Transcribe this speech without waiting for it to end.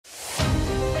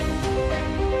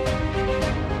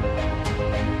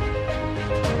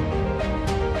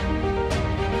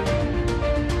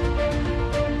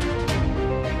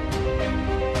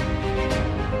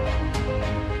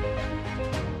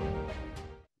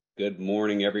Good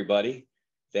morning, everybody.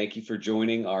 Thank you for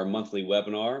joining our monthly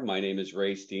webinar. My name is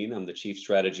Steen. I'm the Chief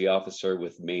Strategy Officer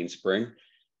with MainSpring.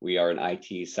 We are an IT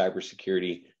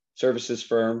cybersecurity services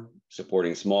firm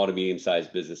supporting small to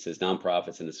medium-sized businesses,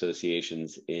 nonprofits, and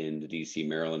associations in the DC,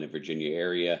 Maryland, and Virginia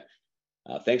area.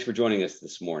 Thanks for joining us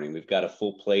this morning. We've got a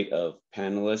full plate of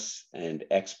panelists and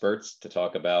experts to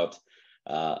talk about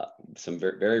some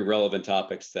very relevant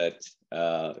topics that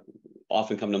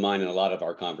often come to mind in a lot of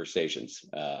our conversations.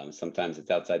 Sometimes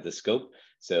it's outside the scope,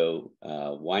 so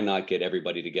why not get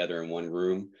everybody together in one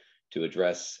room to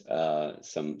address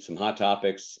some hot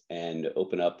topics and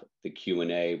open up the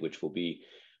Q&A, which will be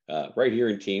right here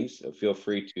in Teams. So feel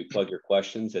free to plug your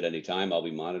questions at any time. I'll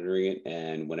be monitoring it,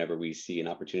 and whenever we see an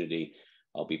opportunity,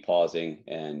 I'll be pausing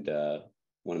and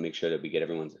want to make sure that we get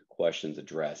everyone's questions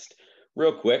addressed.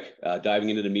 Real quick, diving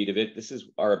into the meat of it, this is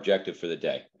our objective for the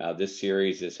day. This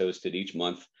series is hosted each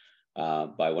month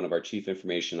by one of our chief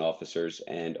information officers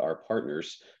and our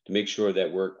partners to make sure that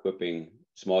we're equipping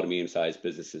small to medium-sized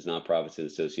businesses, nonprofits, and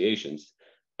associations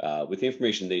with the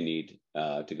information they need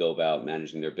to go about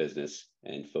managing their business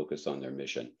and focus on their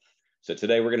mission. So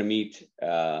today we're going to meet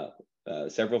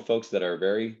several folks that are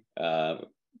very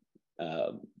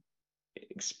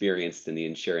experienced in the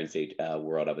insurance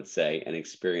world, I would say, and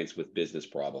experienced with business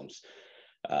problems.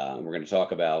 We're going to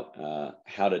talk about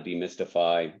how to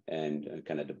demystify and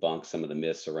kind of debunk some of the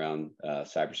myths around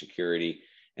cybersecurity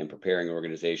and preparing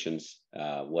organizations,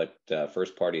 what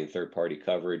first-party and third-party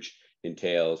coverage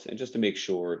entails, and just to make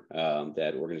sure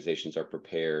that organizations are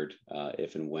prepared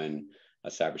if and when a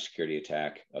cybersecurity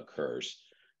attack occurs.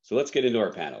 So let's get into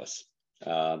our panelists.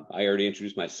 I already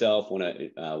introduced myself. I want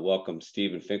to welcome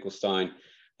Steen Finkelstein,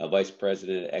 Vice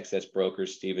President at XS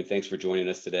Brokers. Steen, thanks for joining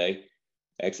us today.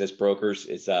 XS Brokers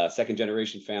is a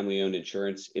second-generation family-owned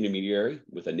insurance intermediary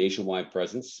with a nationwide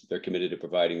presence. They're committed to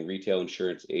providing retail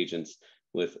insurance agents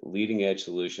with leading-edge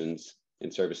solutions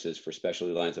and services for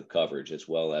specialty lines of coverage, as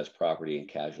well as property and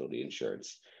casualty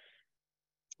insurance.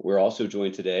 We're also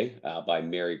joined today by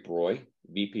Mary Broy,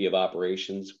 VP of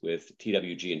Operations with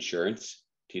TWG Insurance.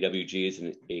 TWG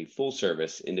is a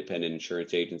full-service independent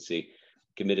insurance agency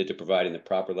committed to providing the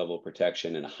proper level of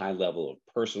protection and a high level of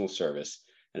personal service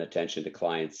and attention to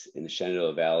clients in the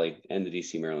Shenandoah Valley and the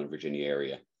DC, Maryland, Virginia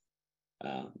area.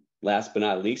 Last but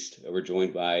not least, we're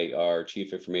joined by our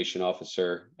Chief Information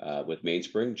Officer with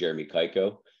MainSpring, Jeremy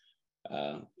Kaikko.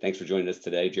 Thanks for joining us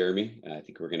today, Jeremy. I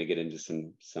think we're going to get into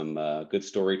some good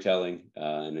storytelling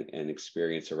and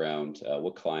experience around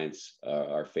what clients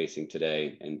are facing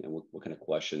today and what kind of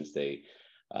questions they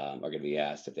are going to be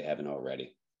asked if they haven't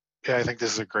already. Yeah, I think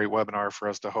this is a great webinar for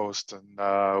us to host, and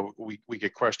we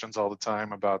get questions all the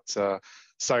time about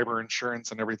cyber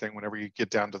insurance and everything. Whenever you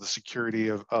get down to the security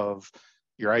of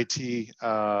your IT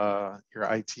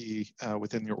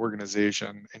within your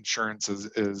organization, insurance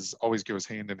is always goes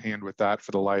hand in hand with that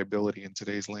for the liability in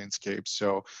today's landscape.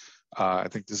 So I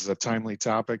think this is a timely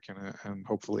topic, and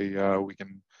hopefully we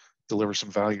can deliver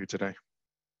some value today.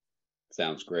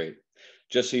 Sounds great.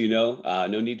 Just so you know,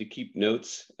 no need to keep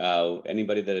notes.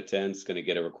 Anybody that attends is going to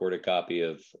get a recorded copy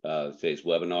of today's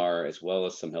webinar, as well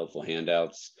as some helpful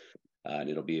handouts.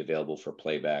 And it'll be available for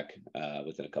playback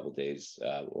within a couple of days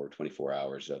or 24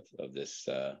 hours of this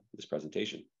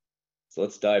presentation. So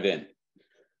let's dive in.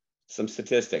 Some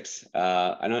statistics.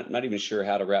 I'm not even sure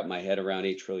how to wrap my head around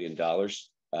 $8 trillion,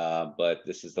 but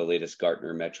this is the latest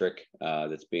Gartner metric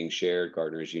that's being shared.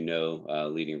 Gartner, as you know,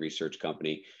 leading research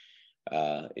company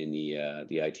in the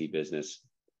IT business,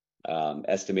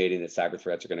 estimating that cyber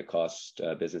threats are going to cost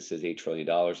businesses $8 trillion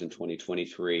in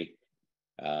 2023.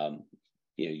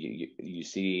 You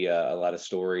see a lot of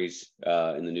stories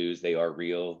in the news. They are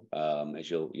real, as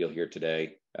you'll hear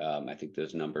today. I think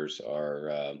those numbers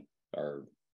are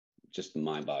just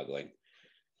mind-boggling.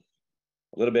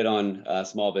 A little bit on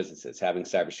small businesses having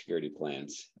cybersecurity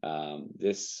plans.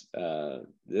 This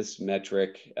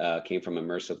metric came from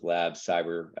Immersive Labs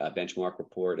cyber benchmark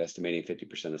report, estimating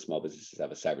 50% of small businesses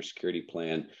have a cybersecurity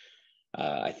plan.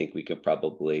 I think we could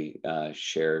probably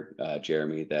share,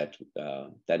 Jeremy, that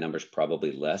that number is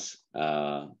probably less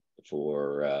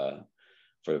for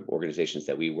organizations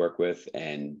that we work with,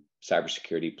 and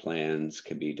cybersecurity plans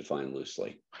can be defined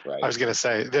loosely, right? I was going to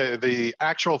say the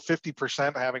actual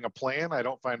 50% having a plan, I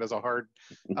don't find as a hard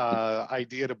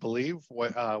idea to believe.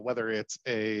 Whether it's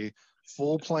a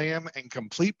full plan and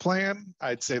complete plan,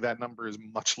 I'd say that number is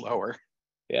much lower.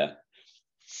 Yeah.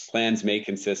 Plans may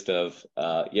consist of,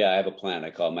 yeah, I have a plan,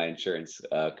 I call my insurance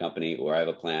company, or I have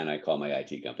a plan, I call my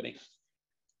IT company.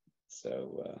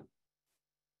 So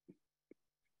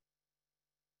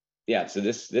Yeah, so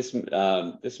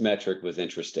this metric was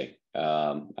interesting.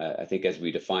 I think as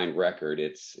we define record,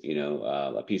 it's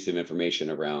a piece of information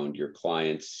around your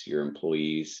clients, your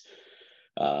employees,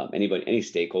 any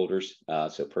stakeholders.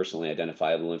 So personally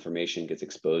identifiable information gets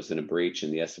exposed in a breach,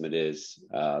 and the estimate is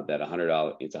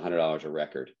that it's $100 a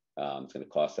record. It's going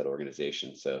to cost that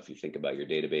organization. So if you think about your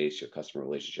database, your customer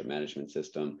relationship management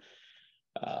system,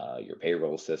 your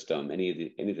payroll system,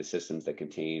 any of the systems that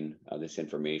contain this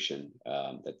information,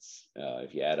 that's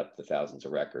if you add up the thousands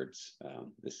of records,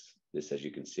 this as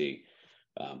you can see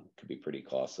could be pretty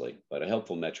costly. But a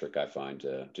helpful metric I find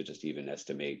to just even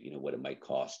estimate what it might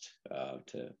cost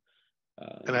to.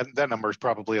 And that number is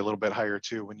probably a little bit higher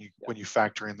too when you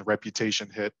factor in the reputation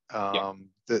hit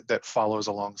that follows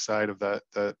alongside of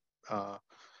that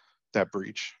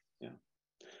breach. Yeah.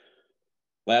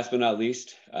 Last but not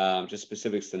least, just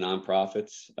specifics to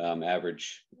nonprofits.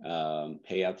 Average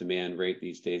payout demand rate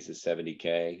these days is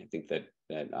 70K. I think that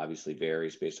obviously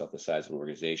varies based off the size of an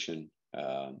organization.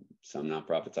 Some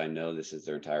nonprofits I know this is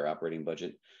their entire operating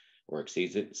budget or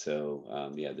exceeds it.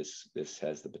 So this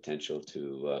has the potential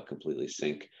to completely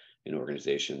sink an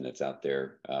organization that's out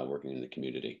there working in the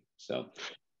community. So.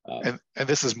 And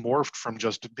this is morphed from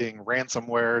just being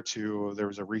ransomware to there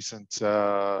was a recent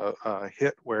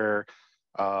hit where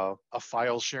a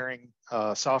file sharing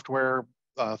software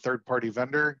third-party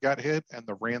vendor got hit, and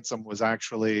the ransom was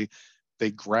actually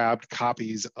they grabbed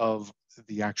copies of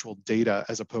the actual data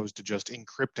as opposed to just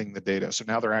encrypting the data. So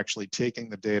now they're actually taking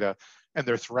the data, and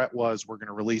their threat was, we're going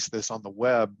to release this on the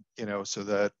web, so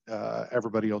that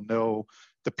everybody will know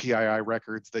the PII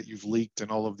records that you've leaked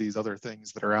and all of these other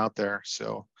things that are out there.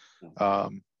 So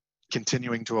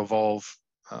continuing to evolve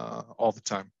all the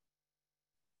time.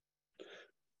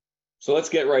 So let's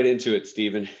get right into it,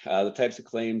 Stephen. The types of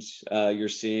claims you're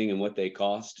seeing and what they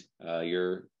cost.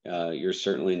 You're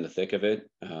certainly in the thick of it.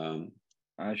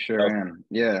 I sure am.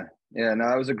 Yeah. No,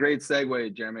 that was a great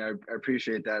segue, Jeremy. I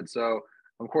appreciate that. So,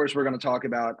 of course, we're going to talk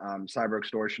about cyber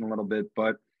extortion a little bit,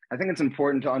 but I think it's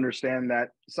important to understand that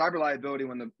cyber liability,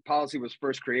 when the policy was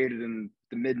first created in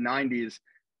the mid-90s,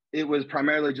 it was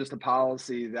primarily just a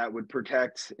policy that would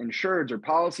protect insureds or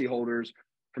policyholders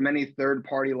from any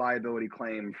third-party liability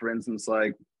claim. For instance,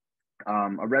 like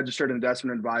a registered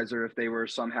investment advisor, if they were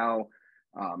somehow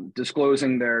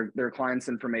disclosing their client's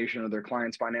information or their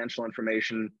client's financial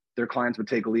information, their clients would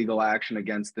take legal action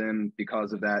against them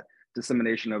because of that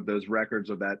dissemination of those records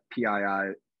of that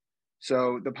PII.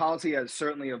 So the policy has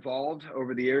certainly evolved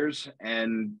over the years,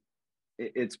 and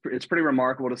it's pretty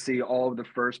remarkable to see all of the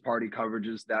first-party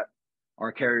coverages that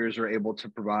our carriers are able to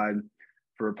provide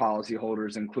for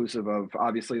policyholders, inclusive of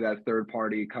obviously that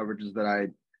third-party coverages that I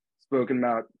spoken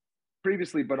about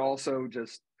previously, but also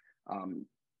just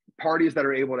parties that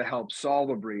are able to help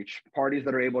solve a breach, parties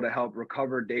that are able to help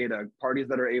recover data, parties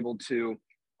that are able to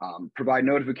provide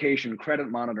notification, credit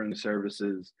monitoring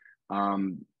services,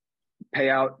 pay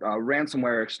out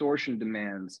ransomware extortion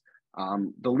demands,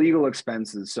 the legal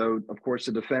expenses. So, of course,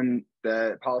 to defend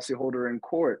the policyholder in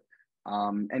court,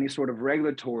 any sort of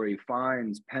regulatory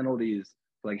fines, penalties,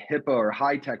 like HIPAA or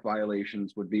high-tech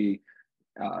violations would be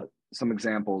some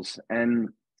examples. And,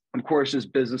 of course,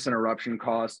 just business interruption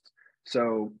costs.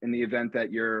 So in the event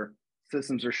that your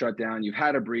systems are shut down, you've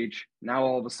had a breach, now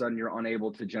all of a sudden you're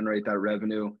unable to generate that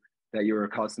revenue that you were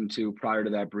accustomed to prior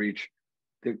to that breach,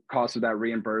 the cost of that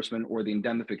reimbursement or the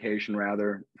indemnification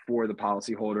rather for the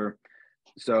policyholder.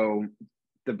 So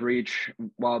the breach,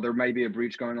 while there may be a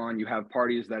breach going on, you have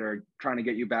parties that are trying to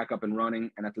get you back up and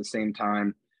running, and at the same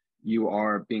time, you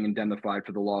are being indemnified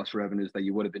for the lost revenues that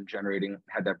you would have been generating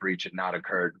had that breach had not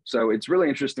occurred. So it's really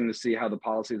interesting to see how the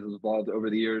policies have evolved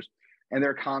over the years, and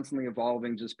they're constantly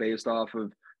evolving just based off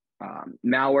of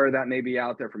malware that may be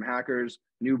out there from hackers,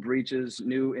 new breaches,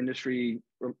 new industry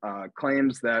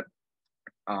claims that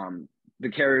the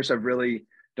carriers have really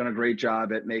done a great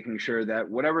job at making sure that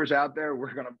whatever's out there,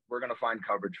 we're gonna find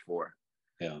coverage for.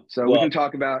 Yeah. So we can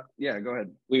talk about. Yeah, go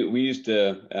ahead. We used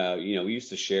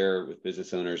to share with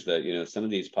business owners that some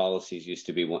of these policies used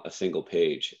to be a single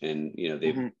page, and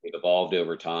they've evolved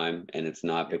over time, and it's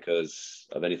not because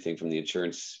of anything from the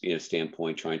insurance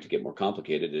standpoint trying to get more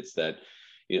complicated. It's that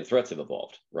threats have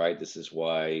evolved, right? This is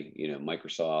why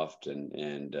Microsoft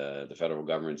and the federal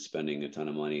government spending a ton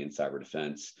of money in cyber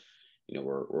defense.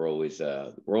 We're always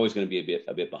going to be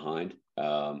a bit behind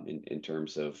in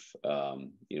terms of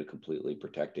completely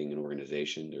protecting an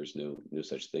organization. There's no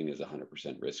such thing as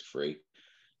 100% risk free.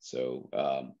 So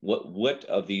what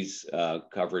of these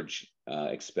coverage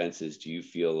expenses do you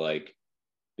feel like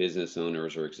business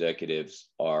owners or executives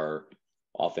are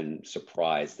often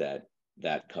surprised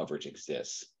that coverage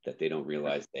exists? that they don't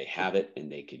realize they have it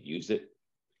and they could use it?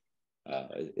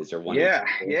 Is there one? Yeah.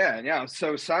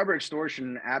 So cyber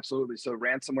extortion, absolutely. So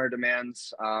ransomware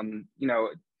demands,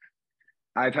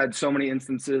 I've had so many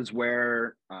instances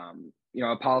where,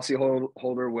 a policy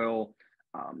holder will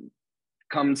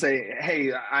come and say,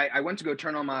 hey, I went to go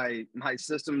turn on my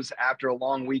systems after a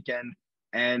long weekend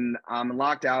and I'm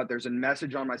locked out. There's a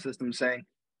message on my system saying,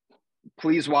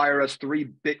 please wire us 3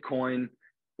 Bitcoin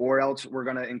or else we're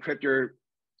going to encrypt your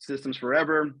systems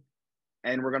forever.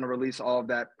 And we're going to release all of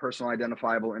that personal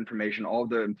identifiable information, all of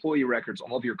the employee records,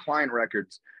 all of your client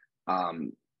records.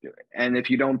 And if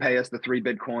you don't pay us the 3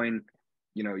 Bitcoin,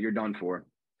 you're done for.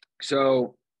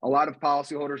 So a lot of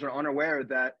policyholders are unaware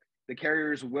that the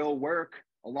carriers will work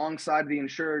alongside the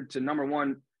insured to, number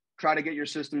one, try to get your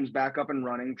systems back up and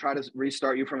running, try to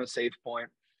restart you from a safe point,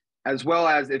 as well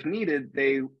as, if needed,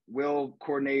 they will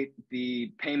coordinate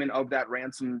the payment of that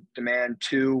ransom demand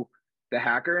to the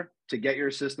hacker to get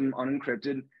your system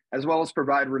unencrypted, as well as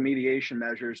provide remediation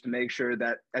measures to make sure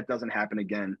that that doesn't happen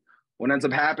again. What ends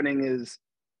up happening is,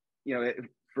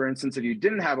 for instance, if you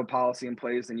didn't have a policy in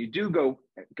place and you do go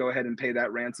ahead and pay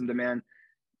that ransom demand,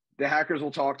 the hackers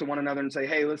will talk to one another and say,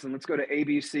 hey, listen, let's go to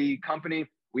ABC company.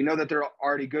 We know that they're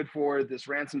already good for this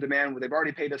ransom demand. They've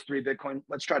already paid us 3 Bitcoin.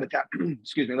 Let's try to tap,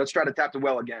 let's try to tap the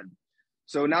well again.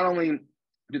 So not only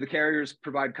do the carriers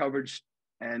provide coverage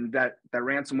and that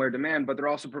ransomware demand, but they're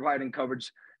also providing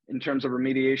coverage in terms of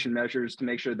remediation measures to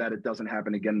make sure that it doesn't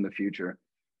happen again in the future.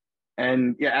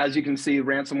 And yeah, as you can see,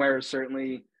 ransomware is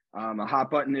certainly a hot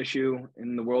button issue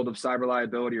in the world of cyber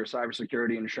liability or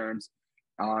cybersecurity insurance.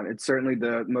 It's certainly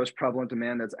the most prevalent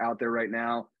demand that's out there right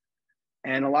now.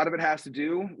 And a lot of it has to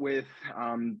do with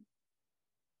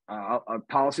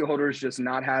policyholders just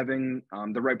not having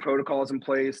the right protocols in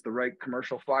place, the right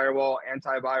commercial firewall,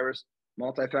 antivirus,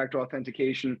 multi-factor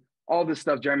authentication, all this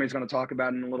stuff Jeremy's going to talk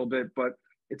about in a little bit, but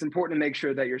it's important to make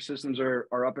sure that your systems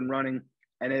are up and running.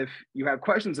 And if you have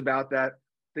questions about that,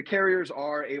 the carriers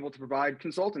are able to provide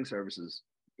consulting services.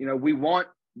 We want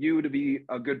you to be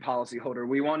a good policyholder.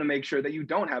 We want to make sure that you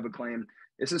don't have a claim.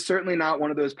 This is certainly not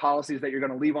one of those policies that you're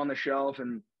going to leave on the shelf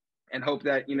and hope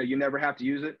that you never have to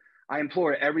use it. I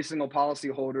implore every single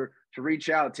policyholder to reach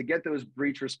out, to get those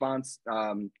breach response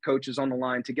coaches on the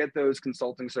line, to get those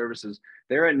consulting services.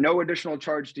 They're at no additional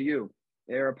charge to you.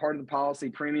 They're a part of the policy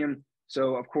premium.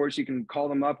 So of course you can call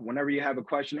them up whenever you have a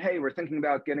question. Hey, we're thinking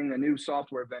about getting a new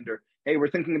software vendor. Hey, we're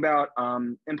thinking about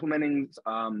implementing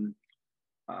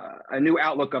a new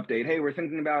Outlook update. Hey, we're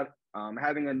thinking about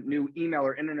having a new email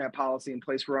or internet policy in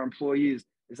place for our employees.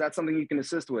 Is that something you can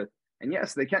assist with? And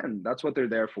yes, they can. That's what they're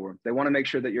there for. They want to make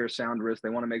sure that you're a sound risk. They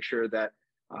want to make sure that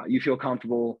you feel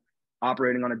comfortable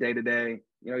operating on a day-to-day.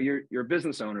 You're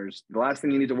business owners. The last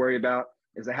thing you need to worry about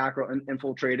is a hacker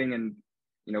infiltrating and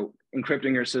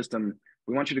encrypting your system.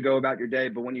 We want you to go about your day.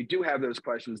 But when you do have those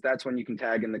questions, that's when you can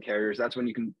tag in the carriers. That's when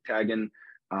you can tag in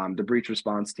the breach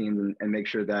response teams and make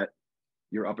sure that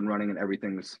you're up and running and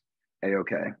everything's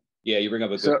a-okay. Yeah, you bring up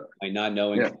a good point. Not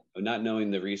knowing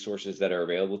the resources that are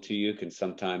available to you can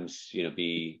sometimes,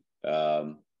 be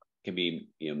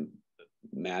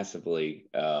massively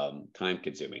time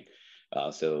consuming.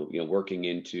 So, working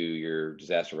into your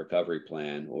disaster recovery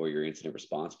plan or your incident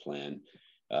response plan,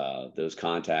 those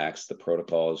contacts, the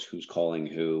protocols, who's calling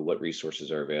who, what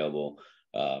resources are available,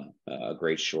 a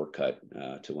great shortcut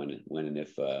to when and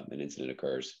if an incident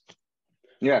occurs.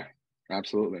 Yeah,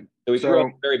 absolutely. So we threw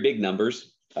up very big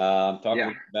numbers.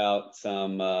 Talking about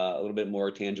some a little bit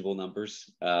more tangible numbers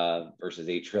versus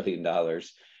 $8 trillion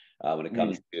when it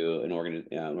comes to an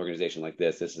organization like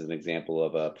this. This is an example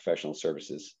of a professional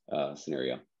services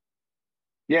scenario.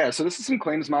 Yeah, so this is some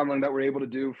claims modeling that we're able to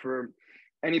do for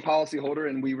any policyholder,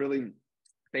 and we really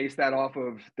base that off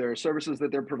of their services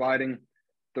that they're providing,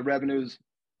 the revenues,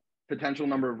 potential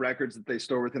number of records that they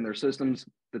store within their systems,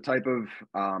 the type of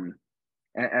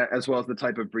as well as the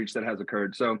type of breach that has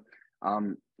occurred. So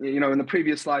in the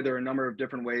previous slide, there are a number of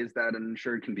different ways that an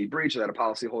insured can be breached, that a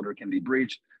policyholder can be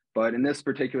breached. But in this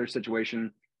particular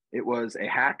situation, it was a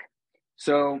hack.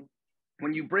 So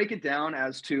when you break it down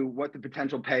as to what the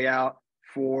potential payout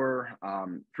for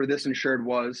this insured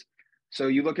was, so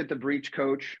you look at the breach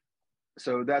coach.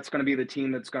 So that's going to be the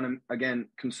team that's going to, again,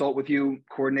 consult with you,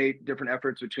 coordinate different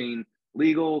efforts between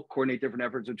legal, coordinate different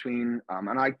efforts between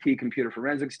an IT computer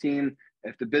forensics team.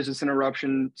 If the business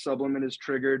interruption sublimit is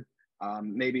triggered,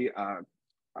 maybe a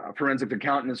forensic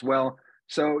accountant as well.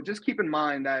 So just keep in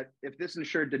mind that if this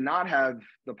insured did not have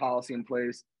the policy in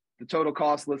place, the total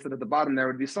cost listed at the bottom there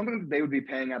would be something that they would be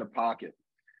paying out of pocket.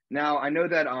 Now, I know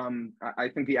that I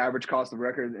think the average cost of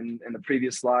record in the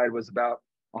previous slide was about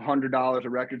 $100 a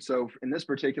record. So in this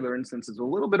particular instance, it's a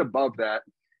little bit above that.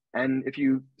 And if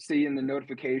you see in the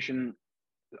notification,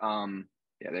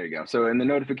 yeah, there you go. So in the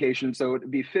notification, so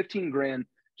it'd be 15 grand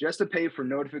just to pay for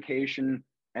notification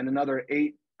and another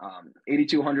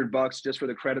 $8,200 just for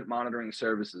the credit monitoring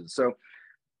services. So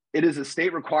it is a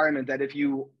state requirement that if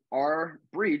you are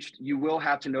breached, you will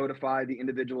have to notify the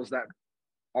individuals that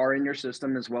are in your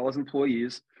system, as well as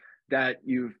employees, that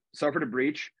you've suffered a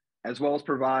breach, as well as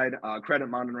provide credit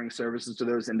monitoring services to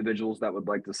those individuals that would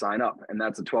like to sign up. And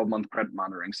that's a 12-month credit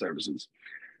monitoring services.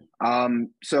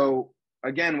 So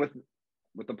again,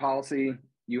 with the policy,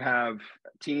 you have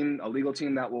a legal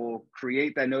team that will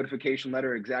create that notification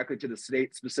letter exactly to the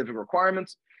state specific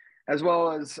requirements, as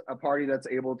well as a party that's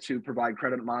able to provide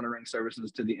credit monitoring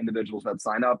services to the individuals that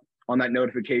sign up. On that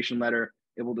notification letter,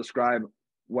 it will describe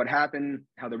what happened,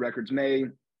 how the records may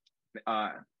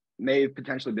have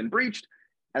potentially been breached,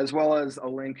 as well as a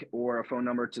link or a phone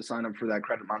number to sign up for that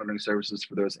credit monitoring services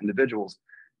for those individuals.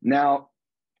 Now,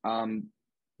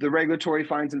 the regulatory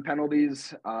fines and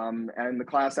penalties and the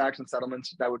class action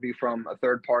settlements, that would be from a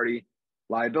third party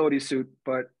liability suit.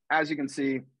 But as you can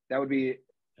see, that would be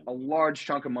a large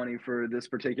chunk of money for this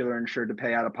particular insured to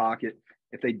pay out of pocket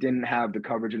if they didn't have the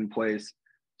coverage in place.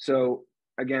 So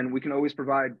again, we can always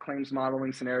provide claims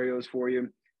modeling scenarios for you,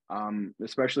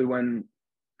 especially when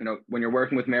you're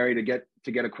working with Mary to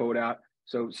get a quote out.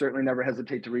 So certainly never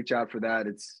hesitate to reach out for that.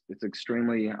 It's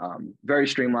extremely very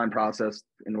streamlined process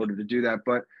in order to do that.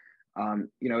 But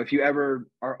if you ever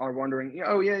are wondering,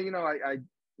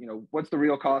 what's the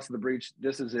real cost of the breach?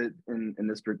 This is it in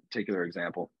this particular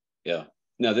example. Yeah.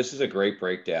 No, this is a great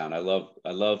breakdown. I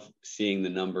love seeing the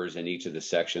numbers in each of the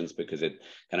sections because it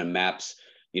kind of maps,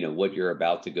 what you're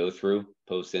about to go through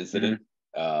post incident.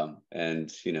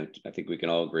 And I think we can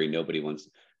all agree nobody on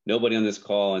this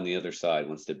call on the other side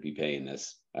wants to be paying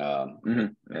this. Yeah,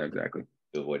 exactly.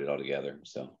 To avoid it altogether.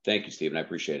 So thank you, Stephen. I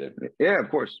appreciate it. Yeah,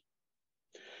 of course.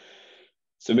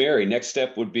 So Mary, next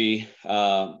step would be,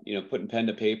 putting pen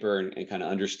to paper and kind of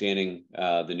understanding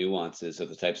the nuances of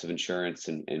the types of insurance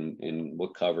and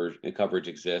what coverage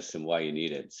exists and why you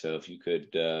need it. So if you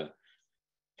could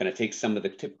kind of take some of the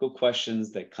typical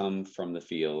questions that come from the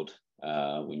field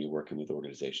when you're working with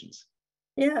organizations.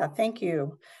 Yeah, thank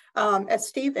you. As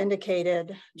Steve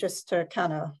indicated, just to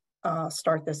kind of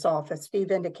start this off, as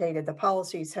Steve indicated, the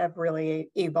policies have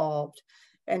really evolved.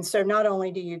 And so not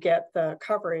only do you get the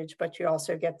coverage, but you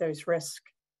also get those risk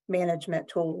management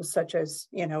tools such as,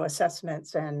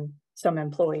 assessments and some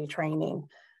employee training.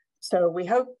 So we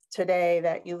hope today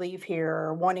that you leave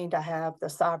here wanting to have the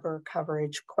cyber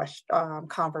coverage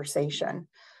conversation.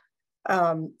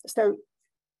 So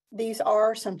these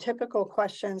are some typical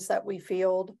questions that we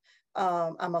field.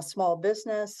 I'm a small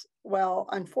business. Well,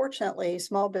 unfortunately,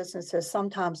 small businesses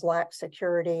sometimes lack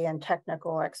security and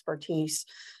technical expertise.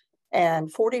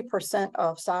 And 40%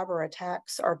 of cyber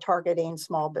attacks are targeting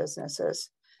small businesses.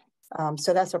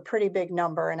 So that's a pretty big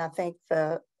number. And I think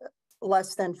the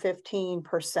less than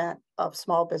 15% of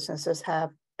small businesses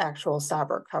have actual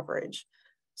cyber coverage.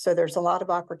 So there's a lot of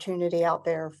opportunity out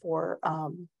there for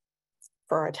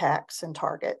attacks and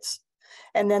targets.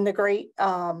 And then the great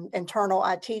internal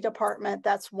IT department,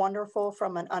 that's wonderful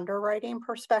from an underwriting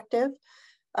perspective.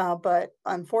 But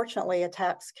unfortunately,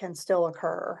 attacks can still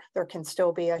occur. There can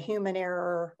still be a human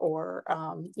error or,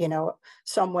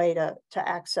 some way to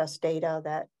access data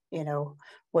that,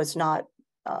 was not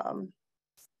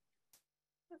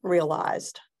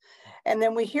realized. And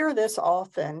then we hear this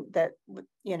often that,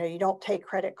 you don't take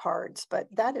credit cards, but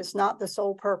that is not the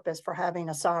sole purpose for having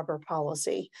a cyber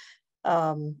policy.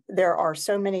 There are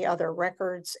so many other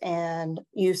records and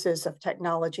uses of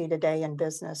technology today in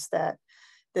business that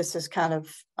this is kind of,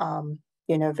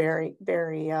 very,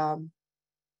 very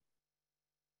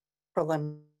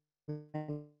preliminary.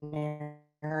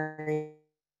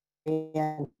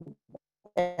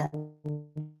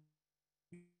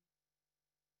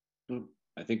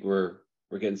 I think we're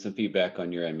getting some feedback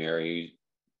on your end, Mary.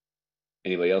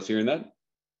 Anybody else hearing that?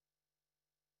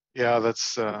 Yeah,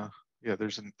 that's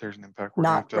there's an impact.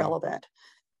 Not relevant.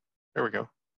 There we go.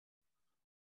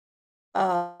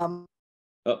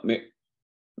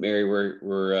 Mary,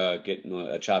 we're getting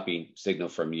a choppy signal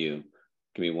from you.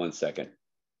 Give me 1 second.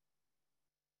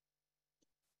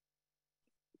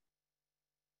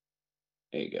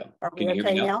 There you go. Are we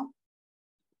okay now?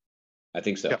 I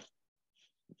think so. Yep.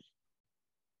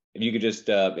 If you could just,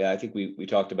 I think we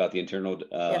talked about the internal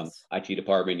Yes. IT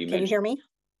department. Can you hear me?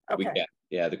 Okay.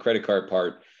 Yeah, the credit card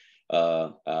part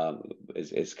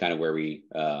is kind of where we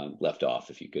left off.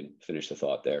 If you could finish the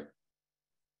thought there.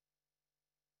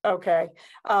 Okay.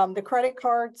 The credit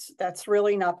cards, that's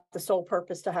really not the sole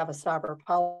purpose to have a cyber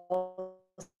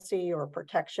policy or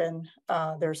protection.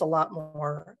 There's a lot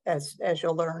more, as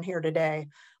you'll learn here today,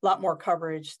 a lot more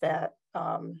coverage that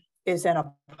is in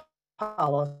a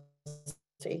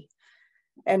policy.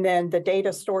 And then the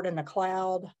data stored in the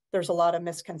cloud, there's a lot of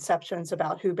misconceptions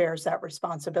about who bears that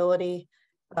responsibility.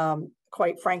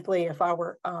 Quite frankly, if I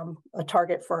were a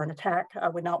target for an attack, I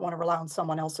would not want to rely on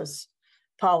someone else's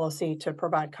policy to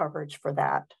provide coverage for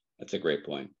that. That's a great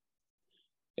point.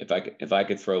 If I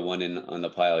could throw one in on the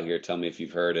pile here, tell me if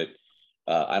you've heard it.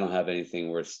 I don't have anything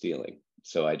worth stealing,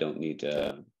 so I don't need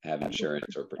to have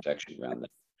insurance or protection around that.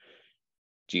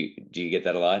 Do you get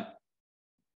that a lot?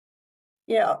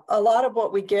 Yeah, a lot of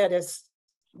what we get is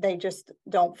they just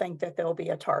don't think that they'll be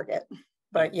a target.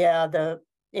 But yeah,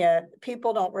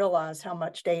 people don't realize how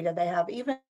much data they have,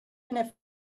 even if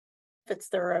it's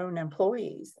their own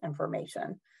employees'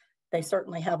 information. They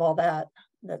certainly have all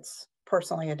that's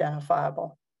personally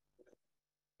identifiable.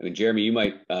 I mean, Jeremy, you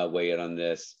might weigh in on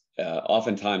this.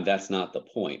 Oftentimes, that's not the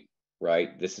point,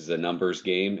 right? This is a numbers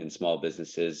game, and small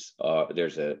businesses.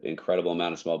 There's an incredible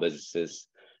amount of small businesses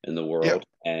in the world,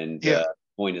 and the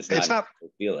point is not to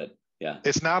feel it. Yeah,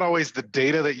 it's not always the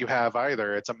data that you have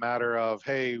either. It's a matter of,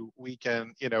 hey, we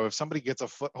can, if somebody gets a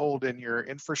foothold in your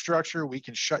infrastructure, we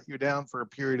can shut you down for a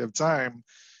period of time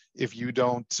if you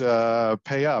don't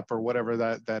pay up, or whatever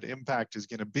that impact is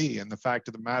going to be. And the fact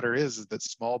of the matter is that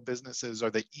small businesses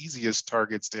are the easiest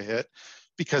targets to hit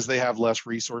because they have less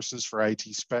resources for IT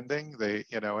spending. They,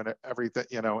 and everything,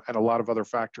 and a lot of other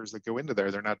factors that go into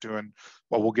there. They're not doing,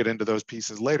 well, we'll get into those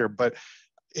pieces later, but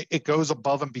it goes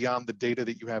above and beyond the data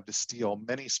that you have to steal.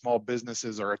 Many small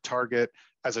businesses are a target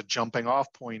as a jumping off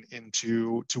point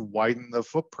to widen the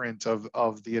footprint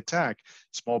of the attack.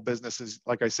 Small businesses,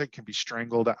 like I said, can be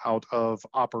strangled out of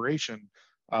operation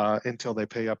until they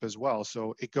pay up as well.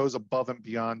 So it goes above and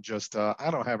beyond just, I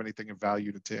don't have anything of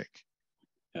value to take.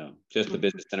 Yeah, just the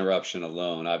business interruption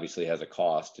alone obviously has a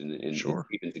cost. In Sure.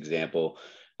 Stephen's example,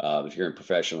 if you're in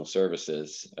professional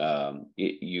services,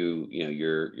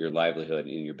 your livelihood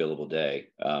in your billable day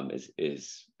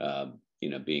is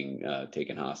being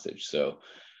taken hostage. So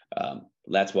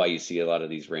that's why you see a lot of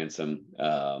these ransom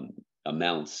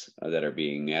amounts that are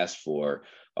being asked for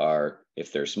are,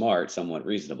 if they're smart, somewhat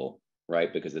reasonable,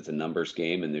 right? Because it's a numbers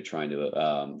game, and they're trying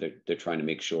to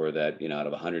make sure that out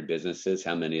of 100 businesses,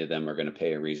 how many of them are going to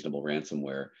pay a reasonable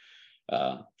ransomware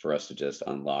for us to just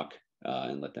unlock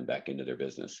and let them back into their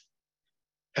business.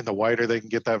 And the wider they can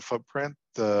get that footprint,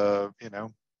 the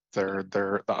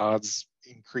odds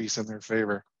increase in their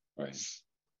favor. Right.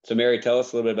 So Mary, tell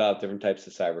us a little bit about different types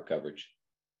of cyber coverage.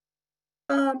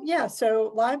 Yeah,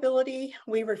 so liability,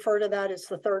 we refer to that as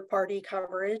the third-party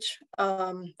coverage.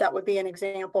 That would be an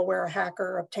example where a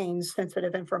hacker obtains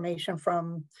sensitive information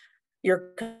from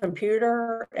your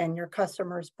computer, and your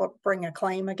customers bring a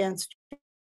claim against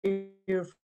you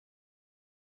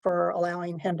for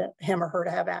allowing him or her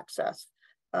to have access.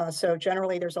 So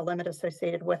generally, there's a limit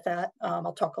associated with that.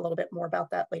 I'll talk a little bit more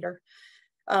about that later.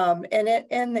 And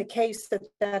in the case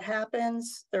that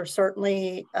happens, there's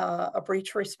certainly a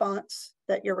breach response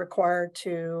that you're required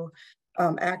to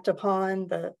act upon.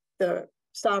 The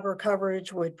cyber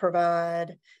coverage would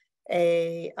provide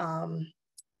the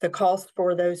cost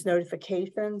for those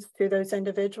notifications to those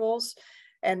individuals,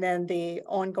 and then the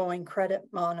ongoing credit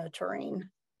monitoring,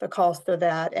 the cost of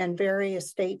that. And various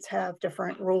states have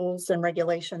different rules and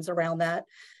regulations around that,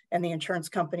 and the insurance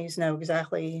companies know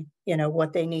exactly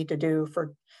what they need to do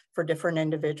for different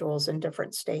individuals in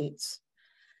different states.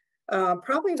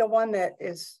 Probably the one that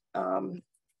is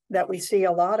that we see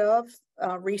a lot of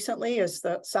recently is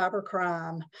the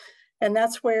cybercrime. And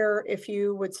that's where, if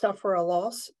you would suffer a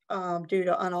loss due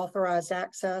to unauthorized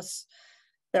access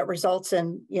that results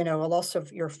in a loss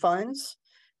of your funds,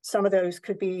 some of those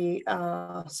could be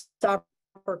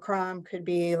cybercrime, could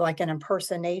be like an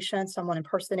impersonation, someone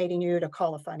impersonating you to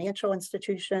call a financial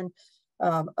institution,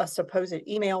 a supposed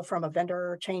email from a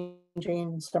vendor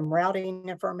changing some routing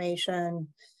information,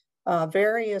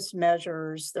 various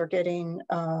measures. They're getting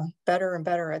better and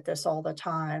better at this all the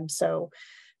time. So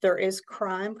there is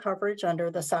crime coverage under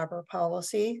the cyber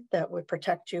policy that would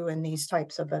protect you in these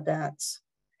types of events.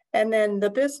 And then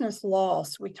the business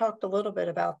loss, we talked a little bit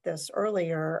about this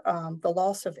earlier, the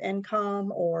loss of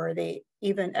income or the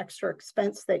even extra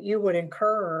expense that you would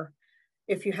incur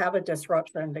if you have a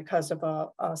disruption because of a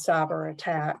cyber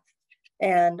attack.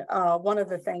 And one of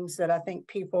the things that I think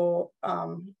people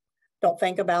don't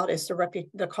think about is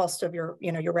the cost of your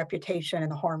reputation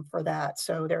and the harm for that.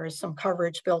 So there is some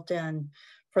coverage built in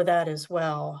for that as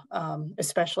well,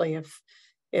 especially if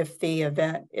if the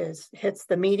event hits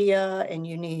the media and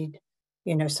you need,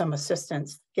 some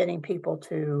assistance getting people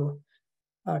to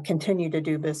continue to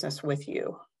do business with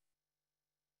you.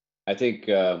 I think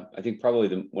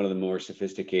probably one of the more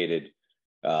sophisticated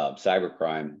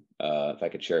cybercrime, if I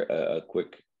could share a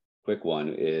quick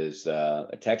one, is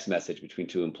a text message between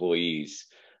two employees,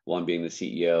 one being the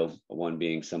CEO, one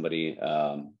being somebody,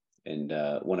 and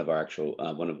one of our actual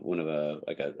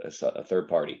a third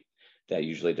party that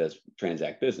usually does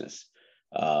transact business.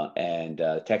 And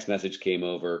text message came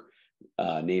over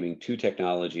naming two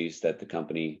technologies that the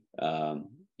company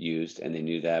used, and they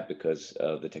knew that because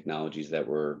of the technologies that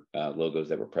were logos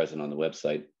that were present on the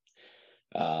website.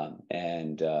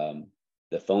 And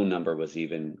the phone number was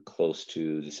even close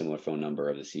to the similar phone number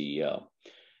of the CEO,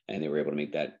 and they were able to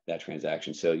make that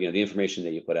transaction. So, the information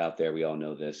that you put out there, we all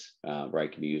know this,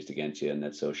 right, can be used against you, and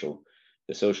that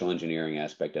the social engineering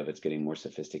aspect of it's getting more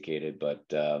sophisticated. But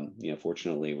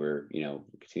fortunately, we're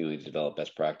continuing to develop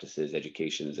best practices.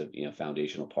 Education is a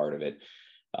foundational part of it.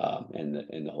 And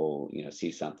the whole,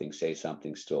 see something, say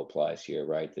something still applies here,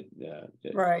 right?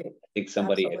 Right. I think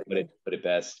somebody Absolutely. put it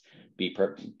best.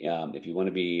 If you want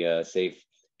to be safe,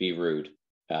 be rude.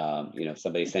 If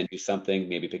somebody sends you something,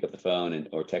 maybe pick up the phone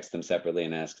or text them separately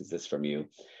and ask, "Is this from you?"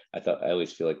 I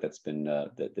always feel like that's been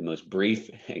the most brief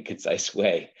and concise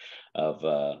way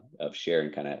of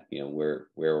sharing kind of where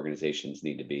organizations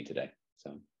need to be today.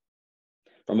 So,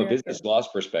 from a business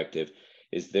loss perspective,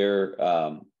 is there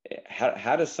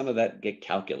how does some of that get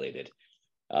calculated?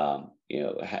 How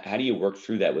do you work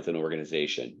through that with an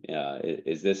organization?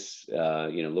 Is this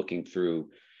looking through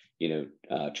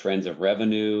trends of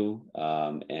revenue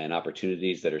and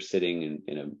opportunities that are sitting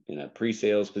in a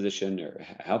pre-sales position, or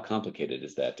how complicated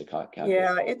is that to calculate?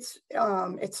 Yeah,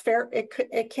 it's fair.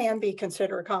 It can be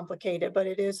considered complicated, but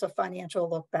it is a financial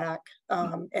look back,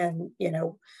 and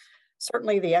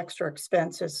certainly the extra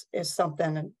expense is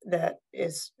something that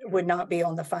would not be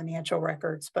on the financial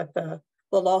records, but the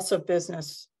loss of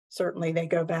business, certainly they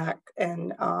go back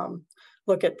and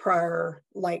look at prior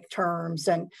like terms,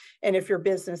 and if your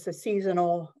business is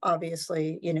seasonal,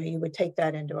 obviously you would take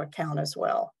that into account as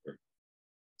well.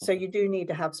 So you do need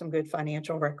to have some good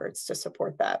financial records to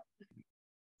support that.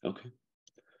 Okay.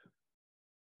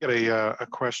 Got a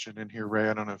question in here, Ray.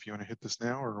 I don't know if you want to hit this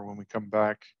now or when we come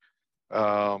back.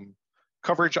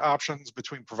 Coverage options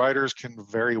between providers can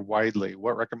vary widely.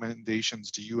 What recommendations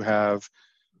do you have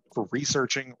for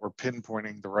researching or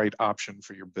pinpointing the right option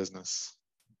for your business?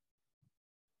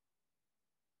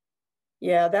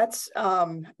 Yeah, that's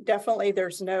definitely,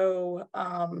 there's no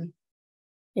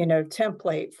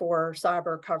template for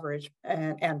cyber coverage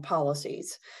and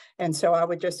policies. And so I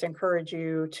would just encourage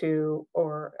you to,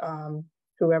 or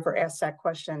whoever asked that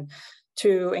question,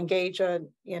 to engage an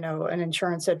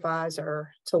insurance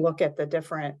advisor to look at the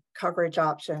different coverage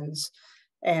options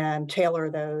and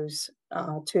tailor those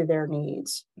to their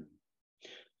needs.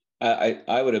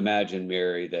 I would imagine,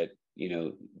 Mary, that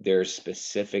there's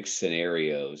specific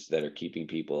scenarios that are keeping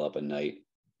people up at night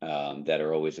that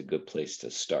are always a good place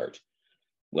to start,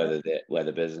 whether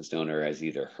the business owner has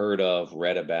either heard of,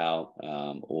 read about,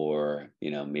 or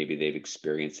maybe they've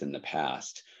experienced in the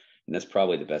past. And that's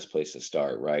probably the best place to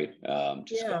start, right?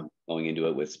 Going into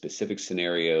it with specific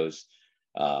scenarios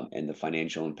and the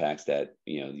financial impacts that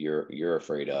you're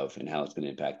afraid of, and how it's going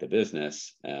to impact the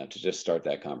business, to just start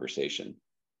that conversation.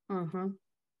 Mm-hmm.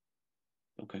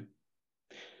 Okay.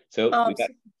 So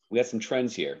we got some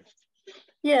trends here.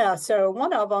 Yeah, so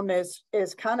one of them is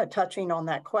kind of touching on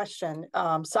that question.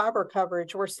 Cyber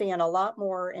coverage, we're seeing a lot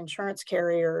more insurance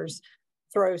carriers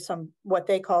throw some what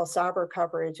they call cyber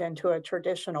coverage into a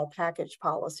traditional package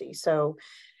policy. So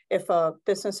if a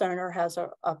business owner has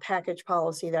a package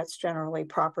policy, that's generally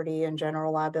property and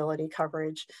general liability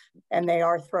coverage, and they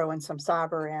are throwing some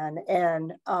cyber in.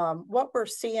 And what we're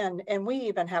seeing, and we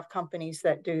even have companies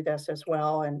that do this as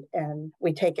well, and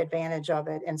we take advantage of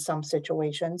it in some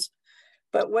situations.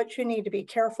 But what you need to be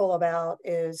careful about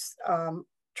is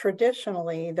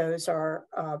traditionally those are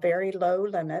very low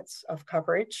limits of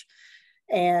coverage,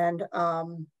 and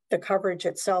the coverage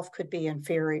itself could be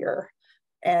inferior,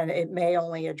 and it may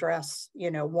only address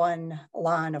one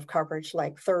line of coverage,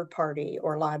 like third party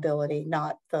or liability,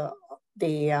 not the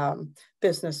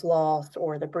business loss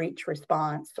or the breach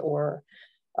response or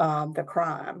the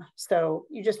crime. So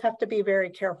you just have to be very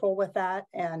careful with that,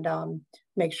 and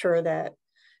make sure that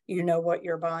you know what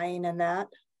you're buying in that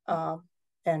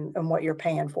and what you're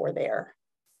paying for there.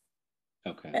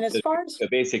 Okay. And as far as, so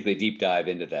basically deep dive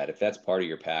into that. If that's part of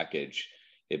your package,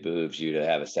 it behooves you to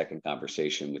have a second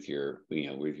conversation with your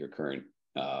current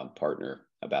partner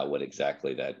about what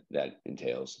exactly that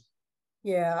entails.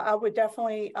 Yeah, I would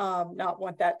definitely not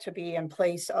want that to be in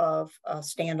place of a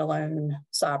standalone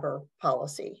cyber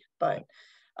policy, but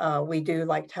we do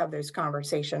like to have those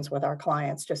conversations with our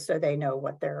clients just so they know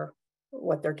what they're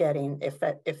getting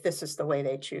if this is the way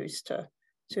they choose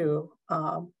to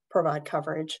provide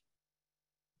coverage.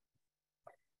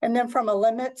 And then from a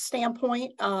limit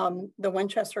standpoint, the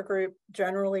Winchester Group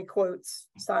generally quotes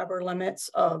cyber limits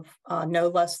of no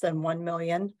less than 1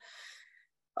 million.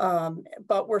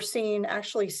 But we're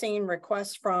actually seeing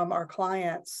requests from our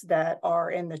clients that are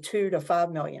in the 2 to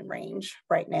 5 million range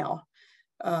right now.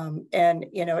 And,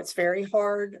 it's very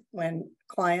hard when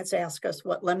clients ask us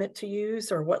what limit to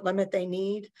use or what limit they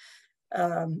need.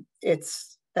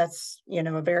 That's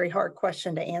a very hard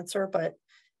question to answer, but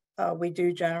we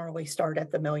do generally start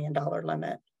at the $1 million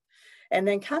limit. And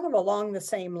then kind of along the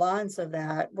same lines of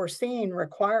that, we're seeing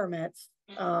requirements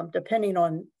depending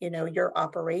on, your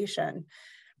operation.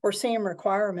 We're seeing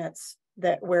requirements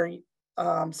that where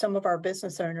some of our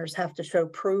business owners have to show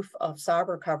proof of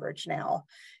cyber coverage now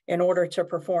in order to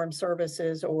perform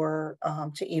services or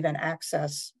to even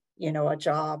access, a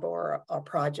job or a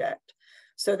project.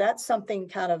 So that's something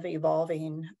kind of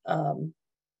evolving,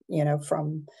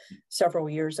 from several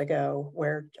years ago,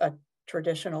 where a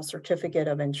traditional certificate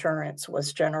of insurance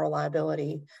was general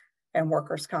liability and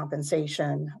workers'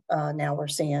 compensation. Now we're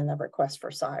seeing the request for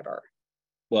cyber.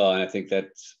 Well, and I think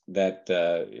that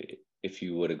if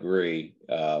you would agree,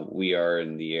 we are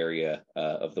in the area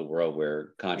of the world where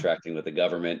contracting with the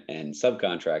government and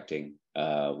subcontracting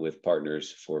with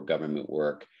partners for government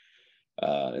work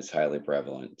is highly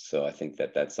prevalent. So I think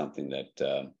that that's something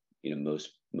that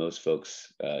most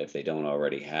folks, if they don't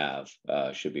already have,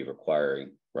 should be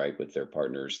requiring, right, with their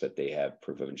partners, that they have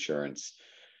proof of insurance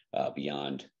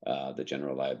beyond the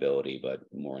general liability, but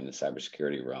more in the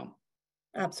cybersecurity realm.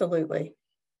 Absolutely.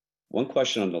 One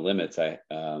question on the limits,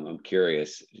 I'm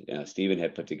curious. Stephen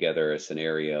had put together a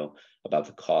scenario about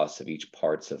the cost of each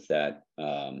parts of that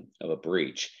of a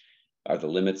breach. Are the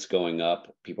limits going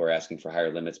up? People are asking for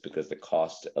higher limits because the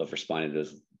cost of responding to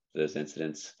those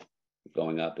incidents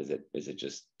going up. Is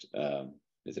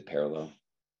it parallel?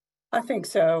 I think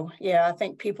so. Yeah, I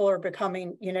think people are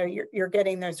becoming. You're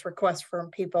getting those requests from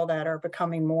people that are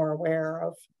becoming more aware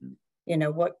of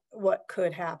what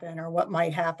could happen or what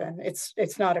might happen.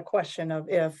 It's not a question of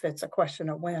if, it's a question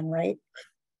of when, right?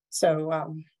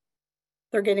 So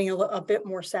they're getting a bit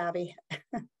more savvy.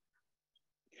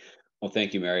 Well,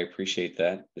 thank you, Mary. Appreciate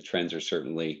that. The trends are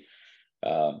certainly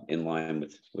in line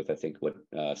with I think what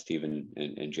Stephen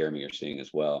and Jeremy are seeing as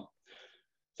well.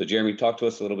 So Jeremy, talk to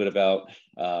us a little bit about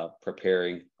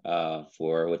preparing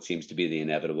for what seems to be the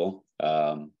inevitable,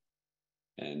 and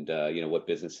what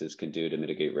businesses can do to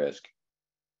mitigate risk.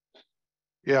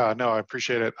 Yeah, no, I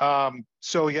appreciate it.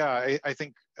 So yeah, I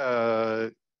think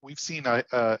we've seen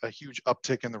a huge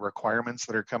uptick in the requirements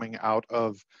that are coming out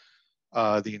of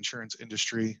the insurance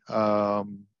industry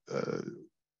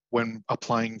when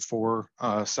applying for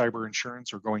cyber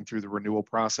insurance or going through the renewal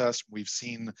process. We've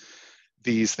seen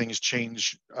these things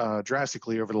change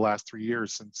drastically over the last 3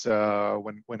 years since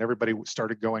when everybody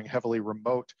started going heavily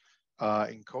remote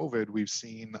in COVID. We've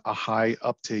seen a high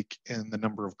uptake in the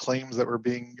number of claims that were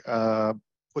being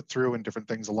put through and different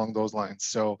things along those lines.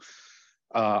 So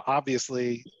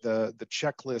obviously the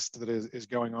checklist that is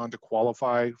going on to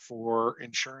qualify for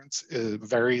insurance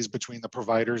varies between the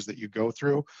providers that you go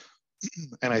through.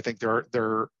 And I think there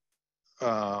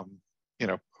are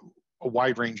a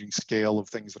wide-ranging scale of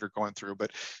things that are going through.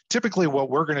 But typically what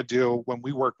we're going to do when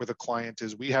we work with a client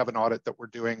is we have an audit that we're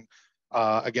doing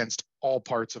against all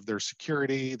parts of their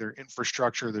security, their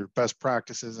infrastructure, their best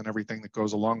practices, and everything that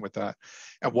goes along with that.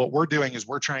 And what we're doing is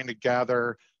we're trying to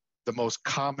gather the most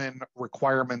common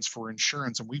requirements for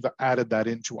insurance, and we've added that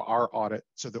into our audit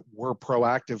so that we're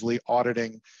proactively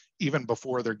auditing even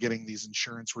before they're getting these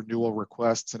insurance renewal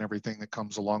requests and everything that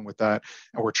comes along with that.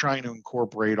 And we're trying to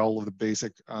incorporate all of the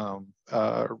basic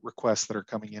requests that are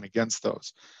coming in against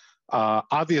those.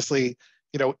 Obviously,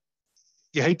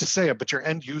 you hate to say it, but your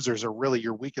end users are really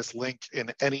your weakest link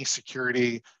in any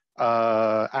security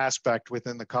aspect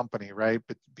within the company, right?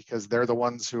 But because they're the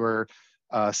ones who are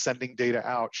sending data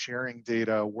out, sharing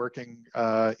data, working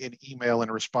in email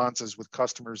and responses with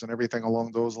customers and everything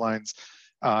along those lines.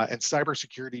 And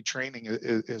cybersecurity training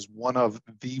is one of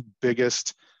the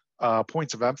biggest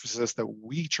points of emphasis that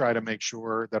we try to make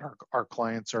sure that our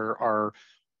clients are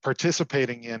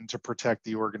participating in to protect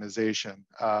the organization.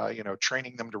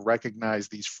 Training them to recognize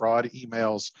these fraud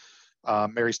emails.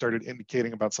 Mary started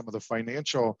indicating about some of the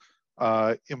financial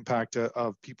impact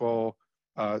of people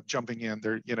jumping in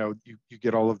there. You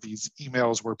get all of these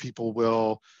emails where people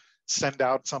will send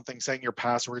out something saying your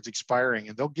password's expiring,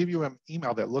 and they'll give you an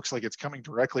email that looks like it's coming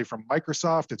directly from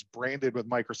Microsoft. It's branded with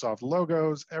Microsoft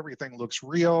logos. Everything looks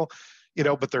real, you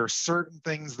know, but there are certain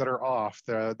things that are off.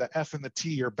 The F and the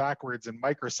T are backwards in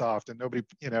Microsoft, and nobody,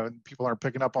 you know, and people aren't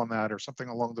picking up on that, or something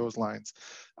along those lines,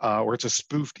 or it's a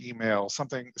spoofed email,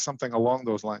 something along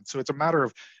those lines. So it's a matter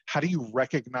of how do you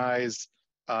recognize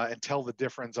and tell the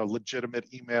difference a legitimate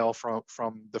email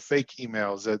from the fake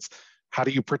emails. It's how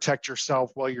do you protect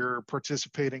yourself while you're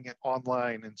participating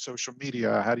online in social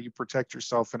media? How do you protect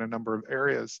yourself in a number of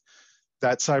areas?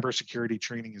 That cybersecurity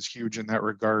training is huge in that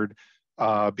regard,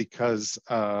 because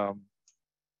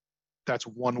that's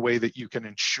one way that you can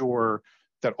ensure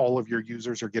that all of your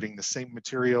users are getting the same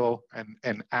material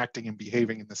and acting and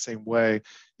behaving in the same way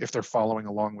if they're following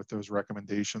along with those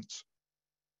recommendations.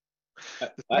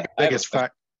 The biggest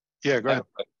fact. Yeah, go ahead.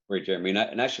 Great, Jeremy.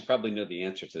 And I should probably know the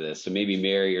answer to this. So maybe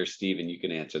Mary or Steven, you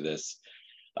can answer this.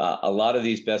 A lot of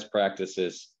these best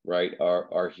practices, right,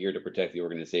 are here to protect the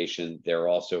organization. They're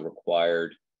also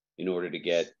required in order to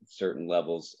get certain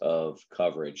levels of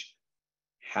coverage.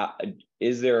 How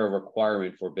is there a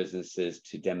requirement for businesses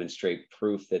to demonstrate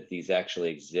proof that these actually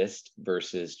exist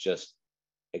versus just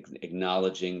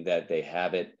acknowledging that they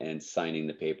have it and signing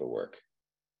the paperwork?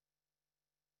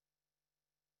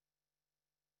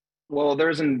 Well,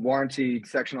 there's a warranty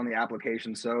section on the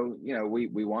application, so you know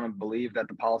we want to believe that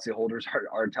the policyholders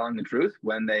are telling the truth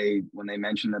when they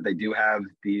mention that they do have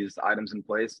these items in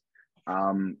place.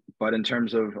 But in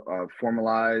terms of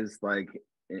formalized, like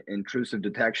intrusive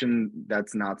detection,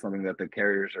 that's not something that the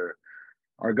carriers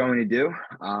are going to do.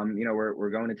 You know, we're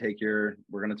going to take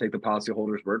the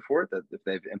policyholder's word for it that if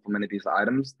they've implemented these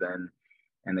items, then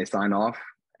and they sign off,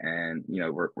 and you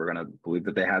know we're going to believe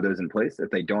that they have those in place. If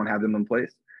they don't have them in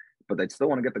place, but they'd still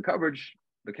want to get the coverage,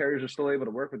 the carriers are still able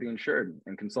to work with the insured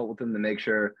and consult with them to make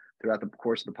sure throughout the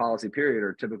course of the policy period,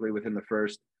 or typically within the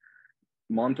first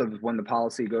month of when the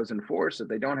policy goes in force, if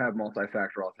they don't have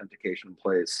multi-factor authentication in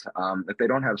place, if they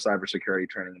don't have cybersecurity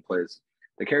training in place,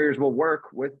 the carriers will work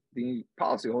with the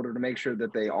policyholder to make sure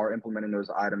that they are implementing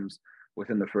those items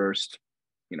within the first,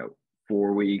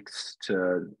 4 weeks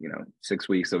to 6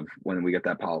 weeks of when we get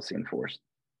that policy enforced.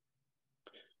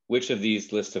 Which of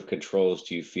these lists of controls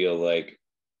do you feel like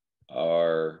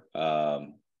are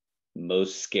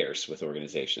most scarce with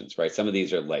organizations, right? Some of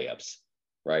these are layups,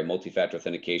 right? Multi-factor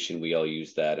authentication, we all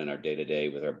use that in our day-to-day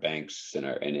with our banks and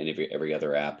every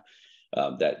other app.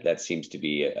 That seems to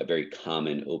be a very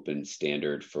common open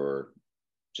standard for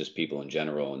just people in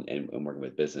general and working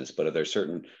with business. But are there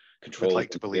certain controls? I'd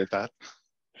like to believe that.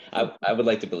 I would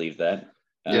like to believe that.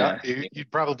 Yeah, you'd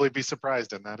probably be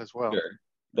surprised in that as well. Sure.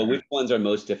 But which ones are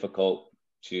most difficult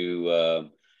to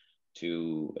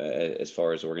as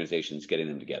far as organizations getting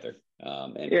them together?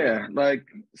 Like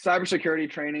cybersecurity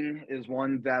training is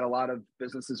one that a lot of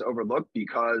businesses overlook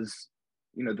because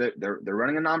they're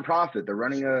running a nonprofit, they're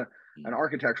running an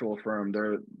architectural firm,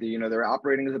 they're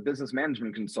operating as a business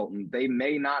management consultant. They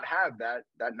may not have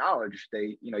that knowledge.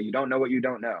 You don't know what you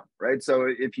don't know, right? So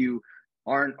if you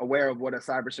aren't aware of what a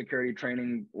cybersecurity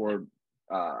training or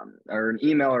an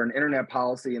email or an internet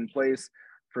policy in place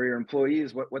for your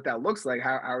employees, what that looks like,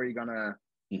 how are you gonna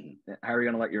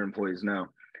let your employees know?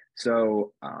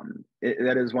 So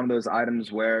that is one of those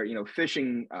items where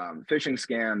phishing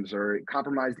scams or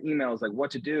compromised emails, like what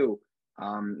to do.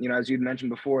 As you'd mentioned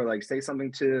before, like say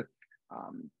something to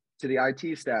the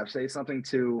IT staff, say something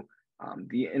to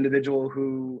the individual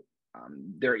who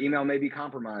their email may be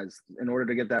compromised in order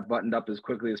to get that buttoned up as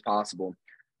quickly as possible.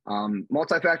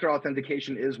 Multi-factor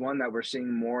authentication is one that we're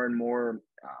seeing more and more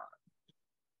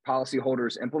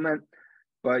policyholders implement.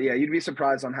 But yeah, you'd be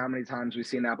surprised on how many times we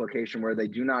see an application where they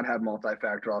do not have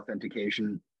multi-factor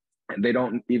authentication and they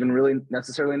don't even really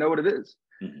necessarily know what it is.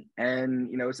 And,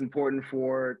 it's important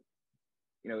for,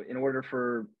 in order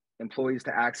for employees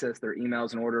to access their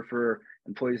emails, in order for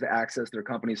employees to access their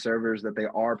company servers, that they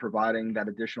are providing that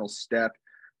additional step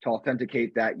to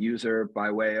authenticate that user by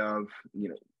way of,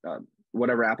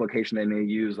 whatever application they may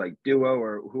use, like Duo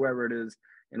or whoever it is,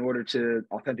 in order to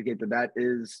authenticate that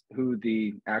is who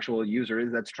the actual user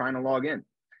is that's trying to log in.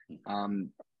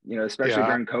 Especially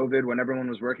during COVID, when everyone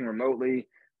was working remotely,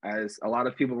 as a lot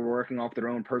of people were working off their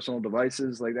own personal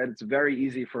devices like that, it's very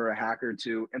easy for a hacker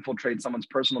to infiltrate someone's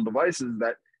personal devices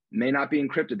that may not be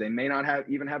encrypted. They may not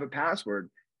even have a password.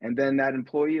 And then that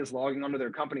employee is logging onto their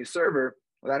company server.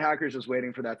 Well, that hacker is just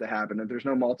waiting for that to happen. If there's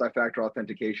no multi-factor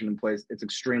authentication in place, it's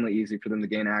extremely easy for them to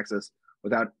gain access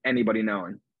without anybody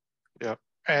knowing. Yeah.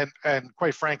 And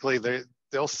quite frankly, they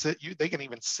can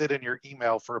even sit in your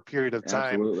email for a period of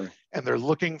time. Absolutely. And they're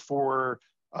looking for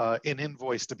an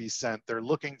invoice to be sent. They're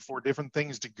looking for different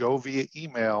things to go via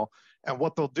email. And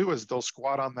what they'll do is they'll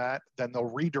squat on that, then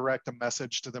they'll redirect a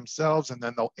message to themselves, and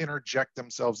then they'll interject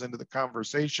themselves into the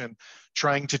conversation,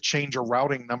 trying to change a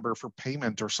routing number for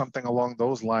payment or something along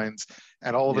those lines.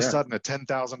 And all of a sudden, a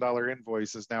 $10,000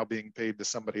 invoice is now being paid to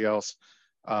somebody else.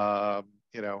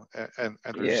 You know, and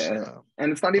there's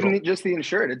and it's not even just the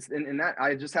insured. It's in that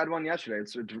I just had one yesterday.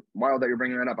 It's wild that you're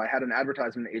bringing that up. I had an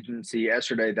advertisement agency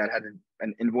yesterday that had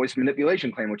an invoice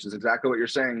manipulation claim, which is exactly what you're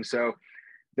saying. So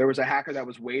there was a hacker that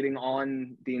was waiting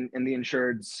on the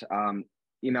insured's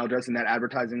email address and that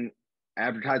advertisement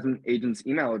agent's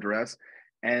email address,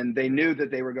 and they knew that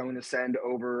they were going to send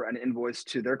over an invoice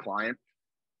to their client.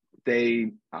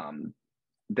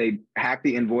 They hacked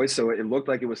the invoice, so it looked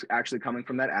like it was actually coming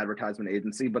from that advertisement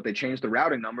agency, but they changed the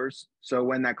routing numbers. So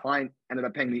when that client ended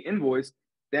up paying the invoice,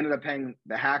 they ended up paying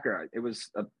the hacker. It was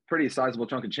a pretty sizable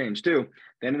chunk of change too.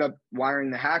 They ended up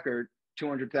wiring the hacker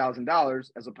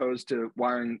 $200,000 as opposed to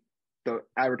wiring the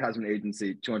advertisement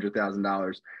agency $200,000.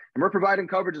 And we're providing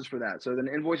coverages for that. So an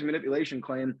invoice manipulation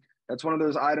claim, that's one of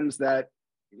those items that,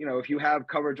 you know, if you have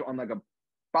coverage on like a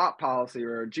bot policy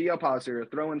or a GL policy or a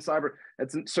throw in cyber,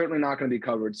 that's certainly not going to be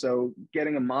covered. So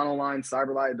getting a monoline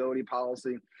cyber liability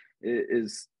policy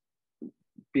is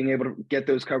being able to get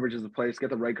those coverages in place, get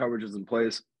the right coverages in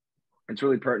place. It's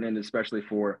really pertinent, especially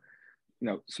for, you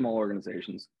know, small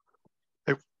organizations.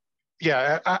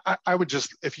 Yeah, I would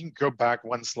just, if you can go back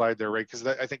one slide there, right? Because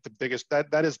I think the biggest,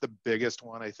 that is the biggest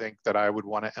one I think that I would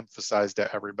want to emphasize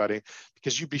to everybody,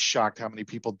 because you'd be shocked how many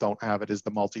people don't have it, is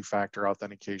the multi-factor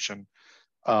authentication.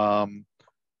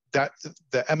 That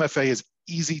the MFA is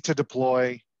easy to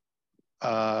deploy,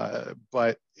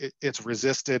 but it's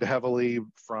resisted heavily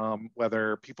from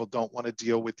whether people don't want to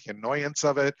deal with the annoyance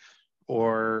of it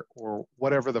or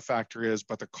whatever the factor is,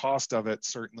 but the cost of it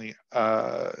certainly,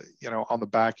 you know, on the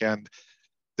back end,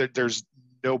 there's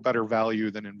no better value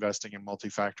than investing in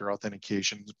multi-factor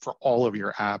authentication for all of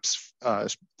your apps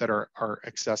that are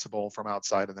accessible from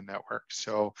outside of the network.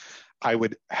 So I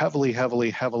would heavily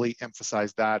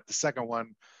emphasize that. The second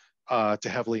one to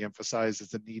heavily emphasize is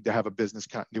the need to have a business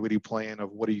continuity plan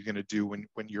of what are you going to do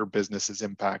when your business is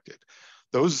impacted.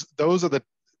 Those are the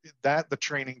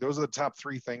training, those are the top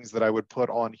three things that I would put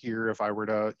on here if I were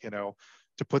to, you know,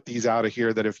 to put these out of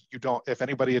here, that if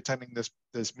anybody attending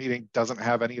this meeting doesn't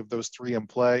have any of those three in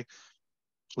play,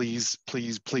 please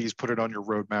put it on your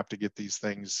roadmap to get these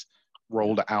things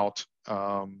rolled out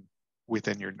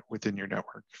within your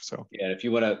network. So yeah, if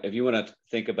you want to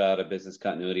think about a business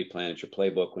continuity plan at your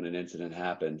playbook when an incident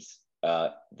happens,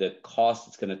 the cost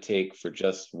it's going to take for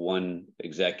just one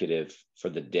executive for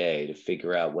the day to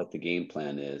figure out what the game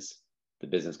plan is, the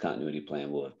business continuity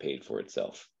plan will have paid for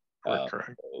itself.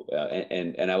 Correct.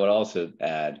 And I would also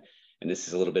add, and this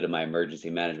is a little bit of my emergency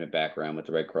management background with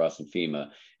the Red Cross and FEMA,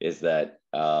 is that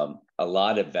a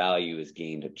lot of value is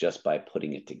gained just by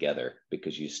putting it together,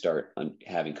 because you start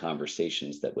having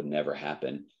conversations that would never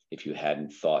happen if you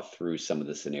hadn't thought through some of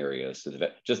the scenarios. So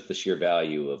just the sheer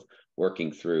value of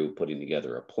working through putting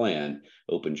together a plan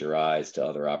opens your eyes to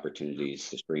other opportunities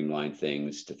to streamline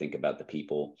things, to think about the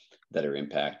people that are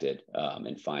impacted,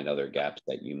 and find other gaps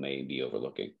that you may be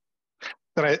overlooking.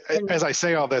 But as I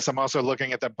say all this, I'm also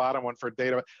looking at that bottom one for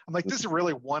data. I'm like, this is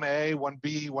really 1A,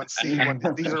 1B, 1C,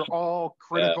 1D. These are all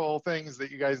critical things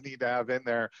that you guys need to have in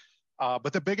there.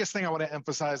 But the biggest thing I want to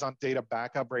emphasize on data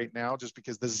backup right now, just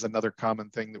because this is another common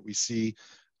thing that we see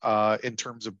in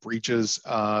terms of breaches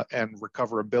and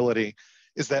recoverability,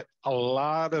 is that a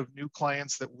lot of new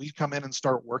clients that we come in and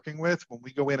start working with, when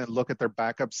we go in and look at their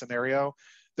backup scenario,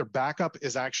 their backup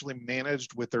is actually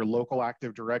managed with their local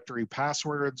Active Directory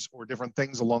passwords or different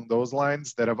things along those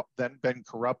lines that have then been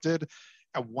corrupted.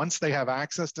 And once they have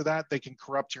access to that, they can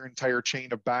corrupt your entire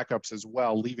chain of backups as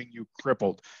well, leaving you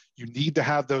crippled. You need to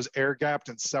have those air gapped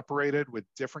and separated with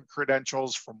different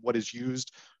credentials from what is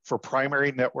used for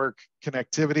primary network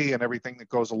connectivity and everything that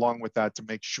goes along with that, to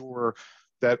make sure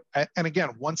that, and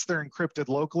again, once they're encrypted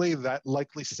locally, that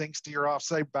likely syncs to your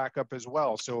offsite backup as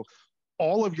well. So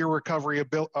all of your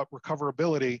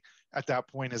recoverability at that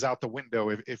point is out the window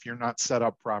if you're not set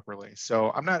up properly.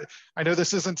 So I know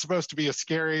this isn't supposed to be a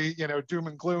scary, you know, doom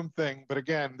and gloom thing, but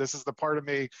again, this is the part of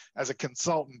me as a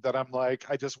consultant that I'm like,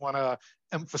 I just want to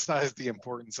emphasize the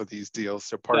importance of these deals.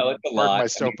 So pardon my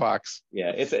soapbox. I mean,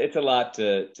 yeah, it's a lot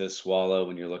to swallow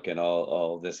when you're looking at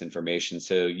all this information.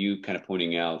 So you kind of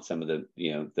pointing out some of the,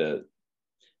 you know, the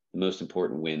most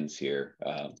important wins here,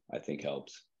 I think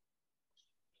helps.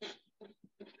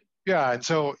 Yeah, and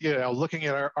so, you know, looking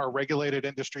at our regulated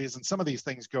industries, and some of these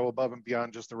things go above and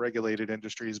beyond just the regulated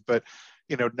industries, but,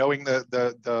 you know, knowing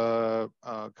the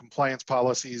compliance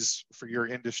policies for your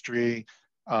industry,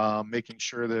 making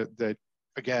sure that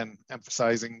again,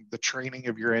 emphasizing the training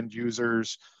of your end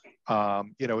users.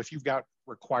 You know, if you've got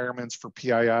requirements for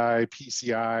PII,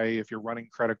 PCI, if you're running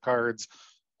credit cards,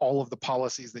 all of the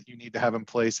policies that you need to have in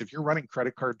place. If you're running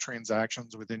credit card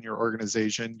transactions within your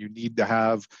organization, you need to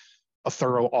have a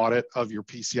thorough audit of your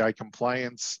PCI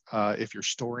compliance. If you're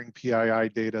storing PII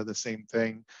data, the same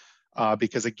thing.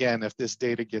 Because again, if this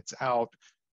data gets out,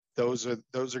 those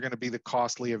are going to be the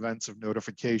costly events of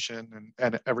notification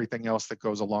and everything else that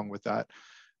goes along with that.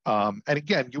 And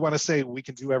again, you want to say we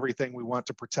can do everything we want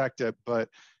to protect it, but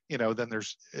you know, then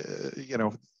there's, you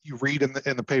know, you read in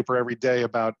the paper every day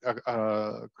about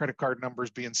credit card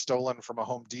numbers being stolen from a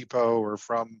Home Depot or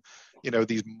from, you know,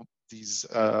 these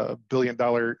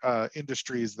billion-dollar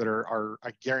industries that are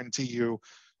I guarantee you,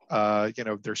 you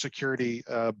know, their security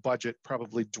budget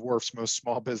probably dwarfs most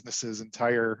small businesses'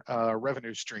 entire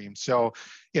revenue stream. So,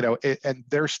 you know, and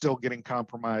they're still getting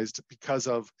compromised because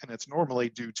of, and it's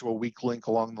normally due to a weak link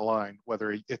along the line,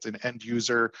 whether it's an end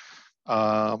user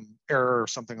error or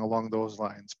something along those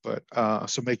lines. But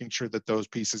so making sure that those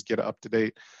pieces get up to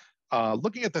date.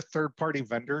 Looking at the third-party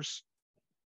vendors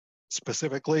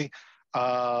specifically,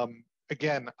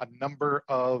 again, a number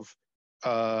of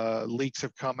leaks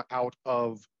have come out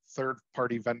of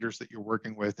third-party vendors that you're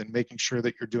working with, and making sure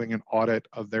that you're doing an audit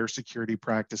of their security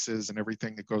practices and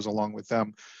everything that goes along with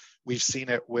them. We've seen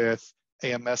it with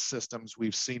AMS systems.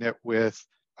 We've seen it with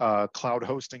cloud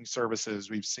hosting services.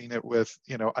 We've seen it with,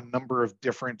 you know, a number of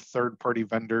different third-party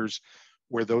vendors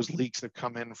where those leaks have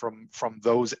come in from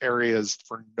those areas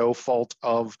for no fault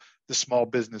of the small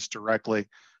business directly.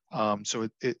 So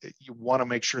you want to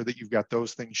make sure that you've got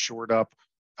those things shored up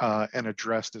and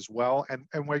addressed as well.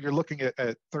 And when you're looking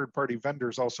at third-party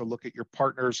vendors, also look at your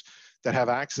partners that have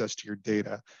access to your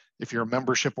data. If you're a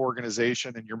membership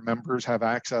organization and your members have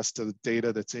access to the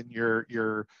data that's in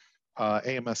your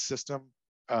AMS system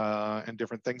and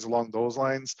different things along those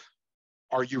lines,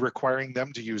 are you requiring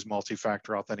them to use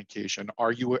multi-factor authentication?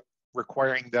 Are you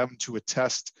requiring them to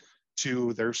attest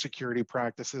to their security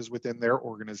practices within their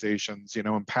organizations, you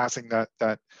know, and passing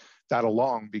that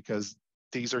along, because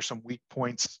these are some weak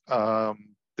points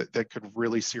that could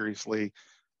really seriously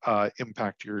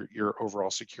impact your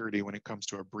overall security when it comes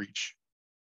to a breach.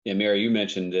 Yeah, Mary, you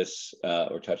mentioned this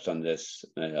or touched on this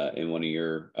in one of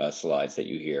your slides that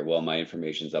you hear. Well, my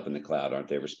information's up in the cloud. Aren't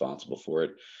they responsible for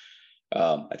it?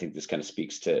 I think this kind of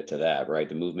speaks to that, right?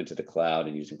 The movement to the cloud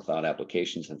and using cloud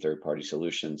applications and third-party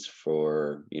solutions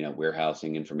for, you know,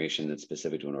 warehousing information that's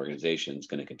specific to an organization is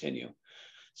going to continue.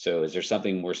 So is there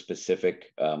something more specific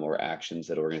or actions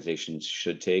that organizations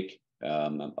should take?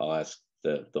 I'll ask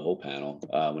the whole panel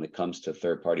when it comes to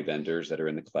third-party vendors that are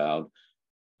in the cloud.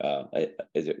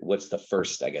 What's the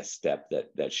first, I guess, step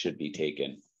that should be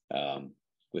taken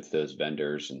with those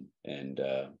vendors, and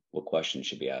what questions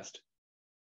should be asked?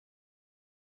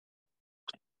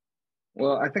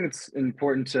 Well, I think it's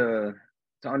important to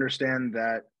understand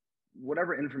that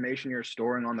whatever information you're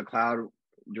storing on the cloud,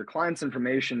 your client's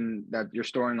information that you're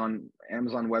storing on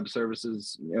Amazon Web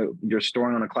Services, you know, you're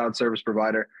storing on a cloud service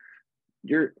provider,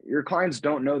 your clients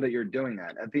don't know that you're doing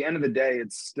that. At the end of the day,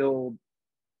 it's still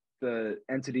the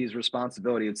entity's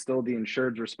responsibility. It's still the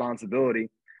insured's responsibility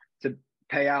to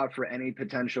pay out for any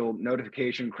potential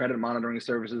notification, credit monitoring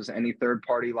services, any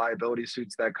third-party liability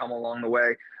suits that come along the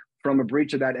way from a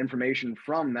breach of that information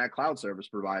from that cloud service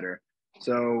provider.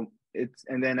 So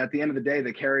and then at the end of the day,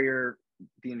 the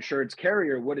insured's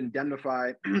carrier would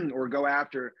indemnify or go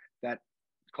after that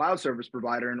cloud service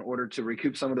provider in order to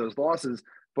recoup some of those losses.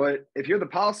 But if you're the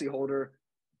policyholder,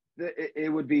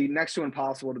 it would be next to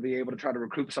impossible to be able to try to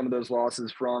recoup some of those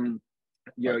losses from,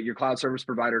 you know, your cloud service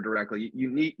provider directly. You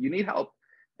need help,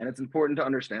 and it's important to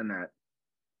understand that.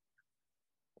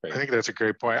 I think that's a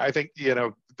great point. I think, you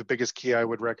know, the biggest key I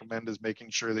would recommend is making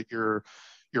sure that you're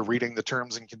reading the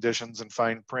terms and conditions in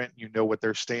fine print. You know what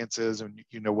their stance is, and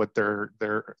you know what their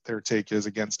take is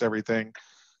against everything.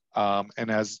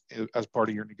 And as part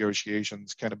of your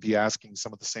negotiations, kind of be asking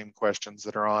some of the same questions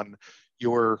that are on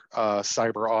your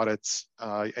cyber audits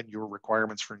and your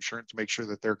requirements for insurance to make sure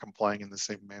that they're complying in the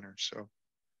same manner. So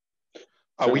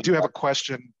we do have a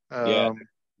question. Yeah.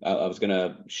 I was going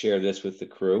to share this with the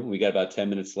crew. We got about 10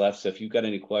 minutes left. So if you've got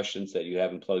any questions that you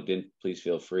haven't plugged in, please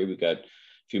feel free. We've got a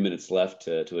few minutes left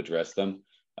to address them.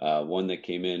 One that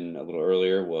came in a little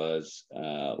earlier was,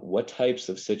 what types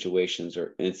of situations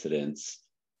or incidents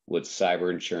would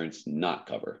cyber insurance not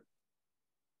cover?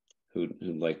 Who'd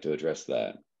like to address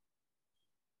that?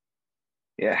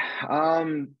 Yeah.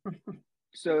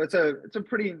 So it's a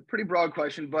pretty broad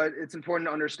question, but it's important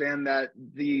to understand that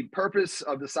the purpose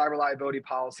of the cyber liability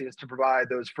policy is to provide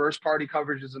those first party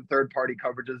coverages and third party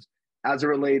coverages as it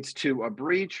relates to a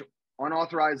breach,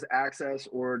 unauthorized access,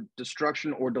 or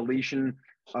destruction or deletion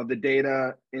of the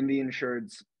data in the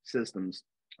insured's systems.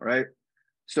 All right.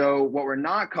 So what we're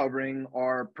not covering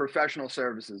are professional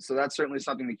services. So that's certainly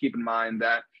something to keep in mind,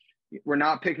 that we're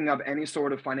not picking up any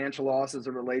sort of financial loss as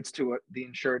it relates to the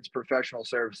insured's professional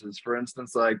services. For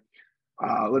instance, like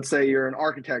let's say you're an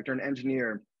architect or an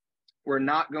engineer. We're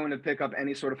not going to pick up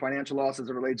any sort of financial loss as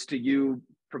it relates to you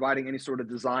providing any sort of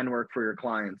design work for your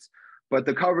clients. But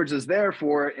the coverage is there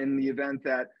for in the event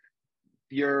that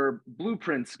your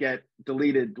blueprints get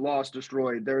deleted, lost,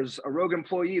 destroyed. There's a rogue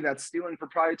employee that's stealing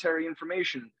proprietary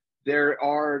information. There's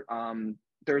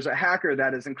a hacker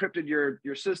that has encrypted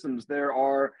your systems. There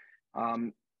are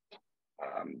a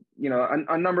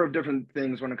number of different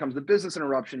things when it comes to business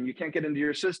interruption. You can't get into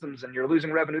your systems and you're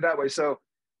losing revenue that way. So,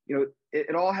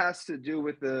 it all has to do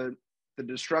with the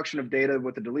destruction of data,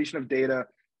 with the deletion of data,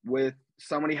 with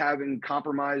somebody having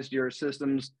compromised your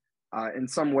systems in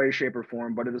some way, shape, or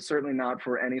form. But it is certainly not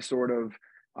for any sort of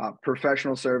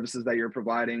professional services that you're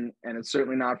providing. And it's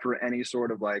certainly not for any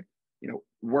sort of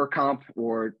work comp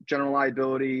or general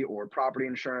liability or property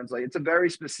insurance. Like, it's a very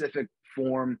specific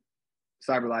form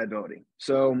cyber liability.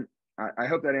 So I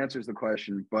hope that answers the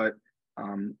question. But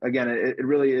again, it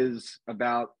really is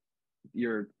about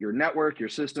your network, your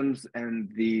systems,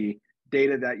 and the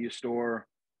data that you store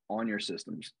on your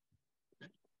systems.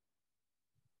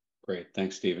 Great,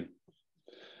 thanks, Stephen.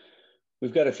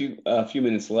 We've got a few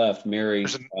minutes left. Mary,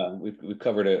 we've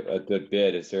covered a good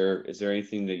bit. Is there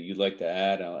anything that you'd like to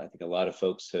add? I think a lot of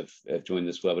folks have joined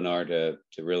this webinar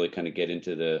to really kind of get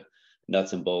into the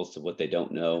nuts and bolts of what they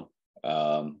don't know.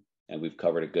 And we've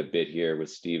covered a good bit here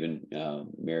with Stephen,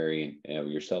 Mary,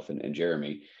 yourself, and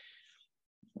Jeremy.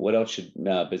 What else should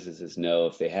businesses know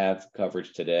if they have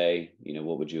coverage today?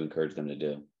 What would you encourage them to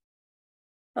do?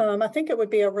 I think it would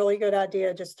be a really good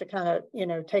idea just to kind of,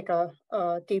 take a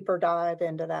deeper dive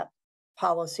into that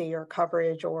policy or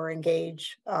coverage, or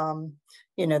engage,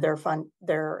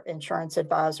 their insurance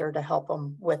advisor to help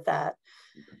them with that,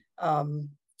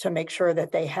 to make sure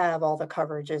that they have all the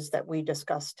coverages that we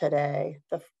discussed today,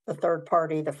 the third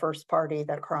party, the first party,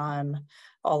 the crime,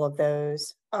 all of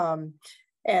those.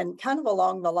 And kind of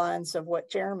along the lines of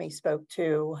what Jeremy spoke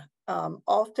to,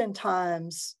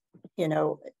 oftentimes,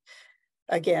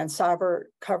 again, cyber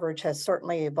coverage has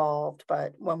certainly evolved,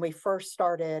 but when we first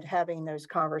started having those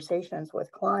conversations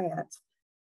with clients,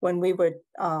 when we would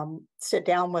sit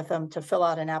down with them to fill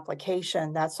out an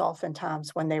application, that's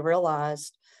oftentimes when they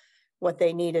realized what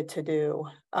they needed to do.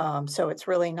 So it's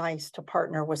really nice to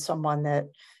partner with someone that,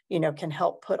 can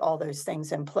help put all those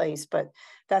things in place. But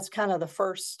that's kind of the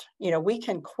first, we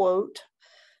can quote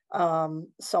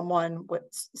someone with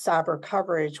cyber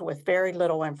coverage with very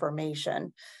little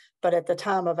information. But at the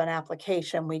time of an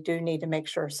application, we do need to make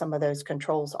sure some of those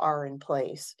controls are in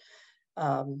place.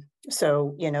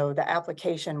 So, the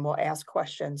application will ask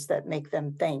questions that make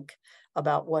them think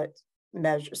about what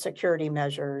security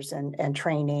measures and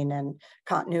training and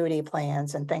continuity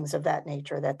plans and things of that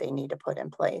nature that they need to put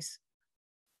in place.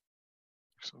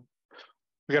 So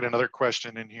we got another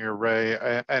question in here, Ray.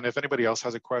 And if anybody else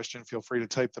has a question, feel free to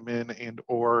type them in,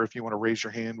 or if you want to raise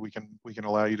your hand, we can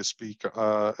allow you to speak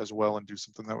as well and do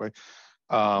something that way.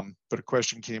 But a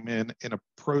question came in a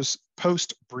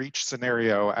post-breach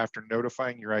scenario after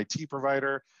notifying your IT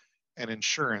provider and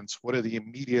insurance. What are the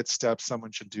immediate steps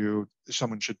someone should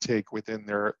take within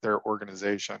their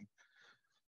organization?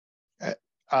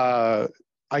 I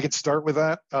could start with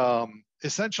that.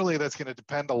 Essentially, that's going to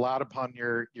depend a lot upon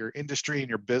your industry and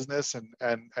your business and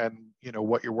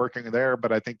what you're working there.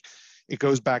 But I think it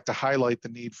goes back to highlight the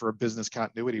need for a business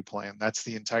continuity plan. That's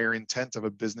the entire intent of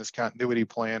a business continuity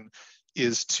plan,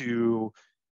 is to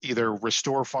either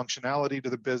restore functionality to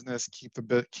the business,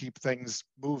 keep things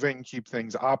moving, keep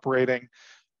things operating.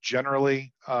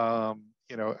 Generally, I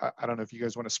don't know if you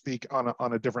guys want to speak on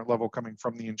a different level coming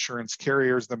from the insurance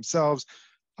carriers themselves.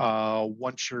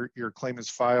 Once your claim is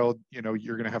filed,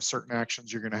 you're going to have certain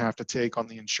actions you're going to have to take on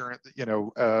the insurance,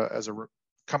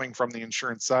 coming from the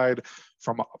insurance side,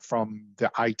 from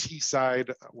the IT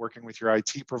side, working with your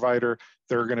IT provider.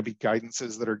 There are going to be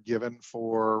guidances that are given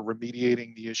for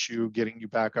remediating the issue, getting you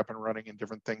back up and running, and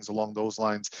different things along those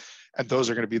lines. And those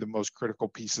are going to be the most critical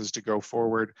pieces to go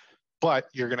forward. But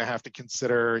you're going to have to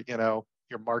consider,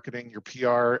 your marketing, your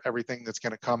PR, everything that's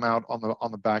going to come out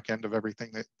on the back end of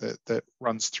everything that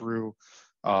runs through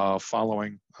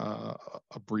following a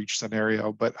breach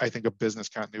scenario. But I think a business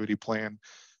continuity plan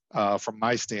from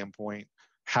my standpoint,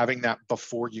 having that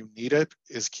before you need it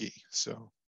is key.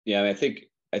 So yeah, I think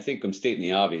I'm stating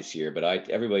the obvious here, but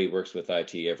everybody works with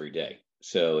IT every day.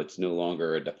 So it's no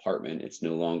longer a department. It's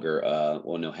no longer,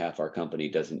 well, no, half our company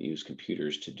doesn't use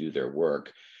computers to do their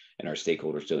work, and our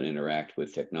stakeholders don't interact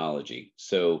with technology.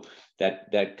 So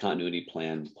that continuity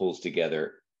plan pulls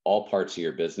together all parts of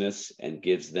your business and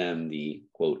gives them the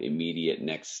quote immediate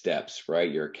next steps,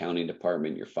 right? Your accounting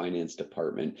department, your finance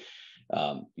department,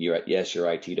 your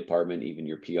IT department, even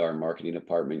your PR and marketing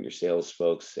department, your sales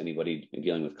folks, anybody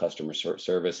dealing with customer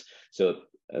service. So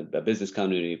a business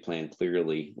continuity plan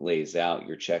clearly lays out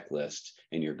your checklist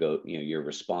and your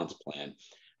response plan,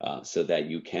 so that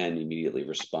you can immediately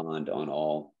respond on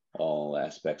all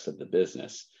aspects of the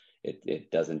business. It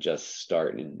doesn't just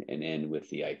start and end with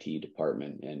the IT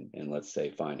department and let's say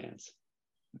finance.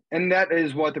 And that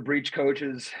is what the breach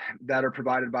coaches that are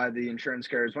provided by the insurance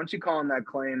carriers, once you call in that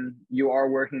claim, you are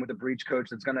working with a breach coach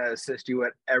that's going to assist you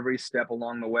at every step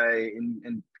along the way,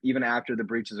 and even after the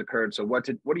breach has occurred. So what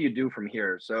do you do from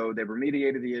here? So they've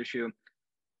remediated the issue.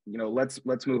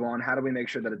 Let's move on. How do we make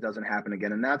sure that it doesn't happen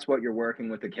again? And that's what you're working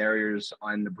with the carriers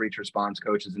on the breach response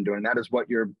coaches and doing. That is what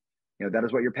you're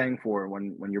paying for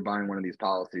when you're buying one of these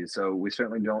policies. So we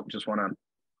certainly don't just want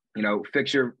to,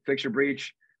 fix your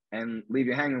breach and leave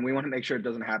you hanging. We want to make sure it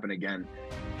doesn't happen again.